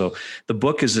things. So the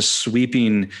book is this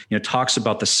sweeping, talks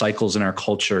about the cycles in our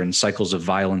culture and cycles of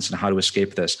violence and how to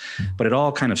escape this, but it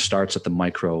all kind of starts at the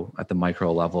micro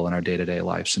level in our day-to-day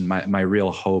lives. And my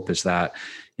real hope is that,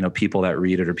 people that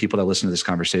read it or people that listen to this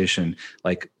conversation,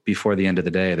 like before the end of the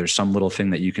day, there's some little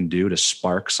thing that you can do to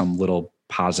spark some little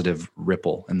positive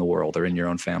ripple in the world or in your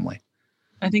own family.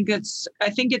 I think it's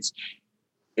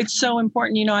so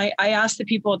important. I ask the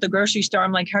people at the grocery store,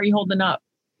 I'm like, how are you holding up?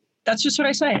 That's just what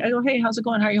I say. I go, hey, how's it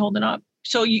going? How are you holding up?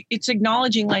 So it's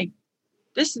acknowledging like,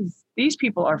 these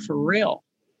people are for real.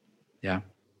 Yeah.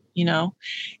 Yeah.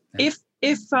 If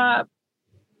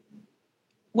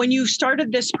when you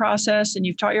started this process and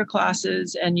you've taught your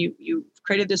classes and you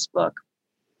created this book,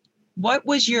 what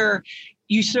was you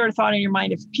sort of thought in your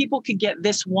mind, if people could get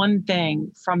this one thing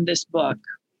from this book,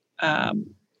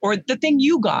 or the thing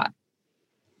you got,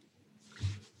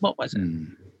 what was it?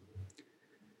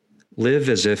 Live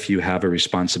as if you have a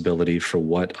responsibility for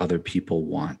what other people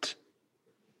want.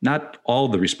 Not all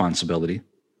the responsibility,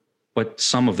 but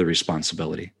some of the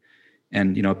responsibility.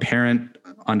 And, a parent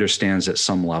understands at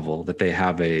some level that they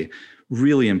have a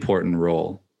really important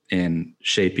role in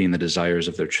shaping the desires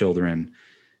of their children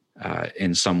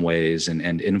in some ways,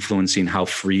 and influencing how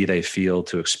free they feel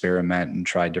to experiment and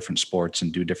try different sports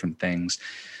and do different things.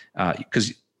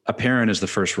 Because a parent is the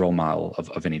first role model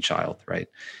of any child, right?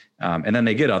 And then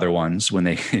they get other ones when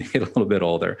they get a little bit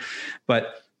older.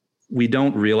 But we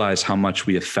don't realize how much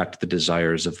we affect the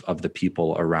desires of the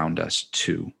people around us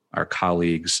too. Our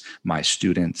colleagues, my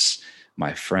students,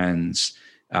 my friends.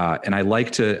 And I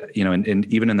like to, and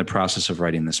even in the process of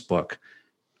writing this book,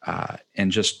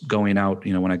 and just going out,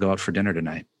 when I go out for dinner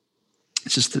tonight,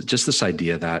 it's just this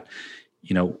idea that,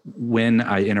 when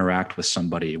I interact with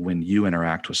somebody, when you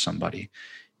interact with somebody,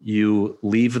 you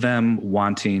leave them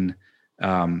wanting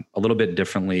a little bit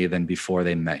differently than before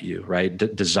they met you, right?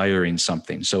 Desiring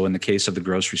something. So in the case of the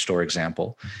grocery store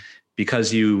example,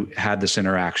 because you had this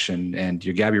interaction and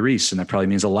you're Gabby Reese, and that probably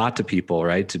means a lot to people,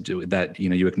 right? To do that,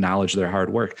 you acknowledge their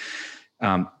hard work.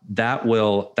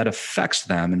 That affects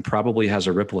them and probably has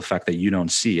a ripple effect that you don't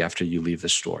see after you leave the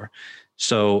store.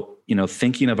 So,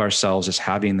 thinking of ourselves as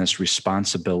having this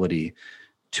responsibility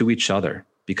to each other,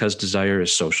 because desire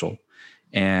is social.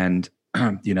 And,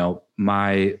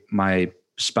 my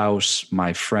spouse,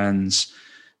 my friends,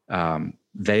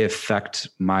 they affect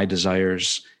my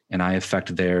desires and I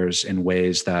affect theirs in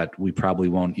ways that we probably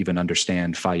won't even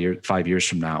understand 5 years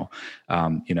from now.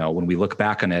 When we look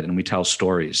back on it and we tell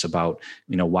stories about,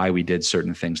 why we did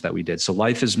certain things that we did. So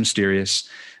life is mysterious,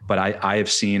 but I have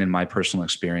seen in my personal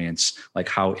experience, like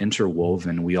how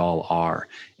interwoven we all are.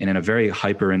 And in a very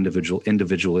hyper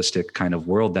individualistic kind of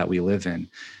world that we live in,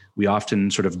 we often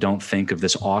sort of don't think of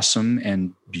this awesome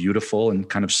and beautiful and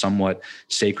kind of somewhat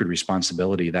sacred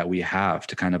responsibility that we have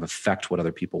to kind of affect what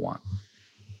other people want.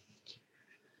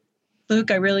 Luke,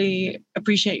 I really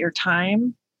appreciate your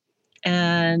time,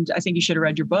 and I think you should have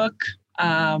read your book.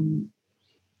 And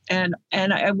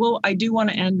I do want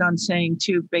to end on saying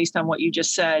too, based on what you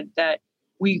just said, that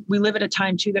we live at a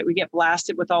time too that we get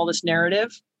blasted with all this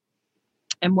narrative.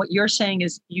 And what you're saying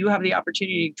is you have the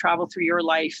opportunity to travel through your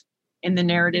life in the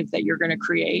narrative that you're going to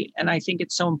create. And I think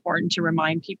it's so important to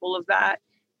remind people of that.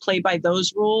 Play by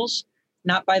those rules,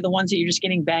 not by the ones that you're just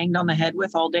getting banged on the head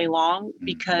with all day long,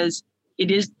 because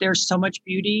there's so much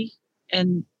beauty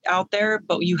out there,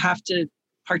 but you have to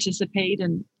participate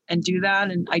and do that.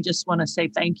 And I just want to say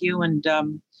thank you and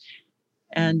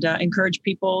encourage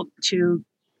people to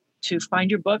find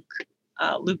your book.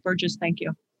 Luke Burgis, thank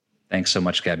you. Thanks so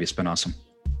much, Gabby. It's been awesome.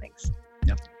 Thanks.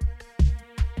 Yep.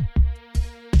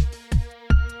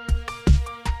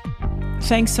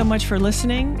 Thanks so much for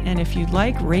listening. And if you'd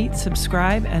like, rate,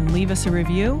 subscribe, and leave us a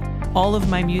review. All of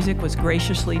my music was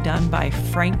graciously done by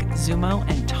Frank Zumo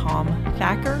and Tom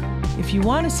Thacker. If you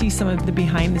want to see some of the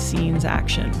behind the scenes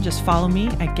action, just follow me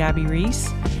at Gabby Reese.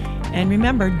 And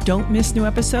remember, don't miss new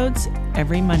episodes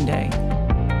every Monday.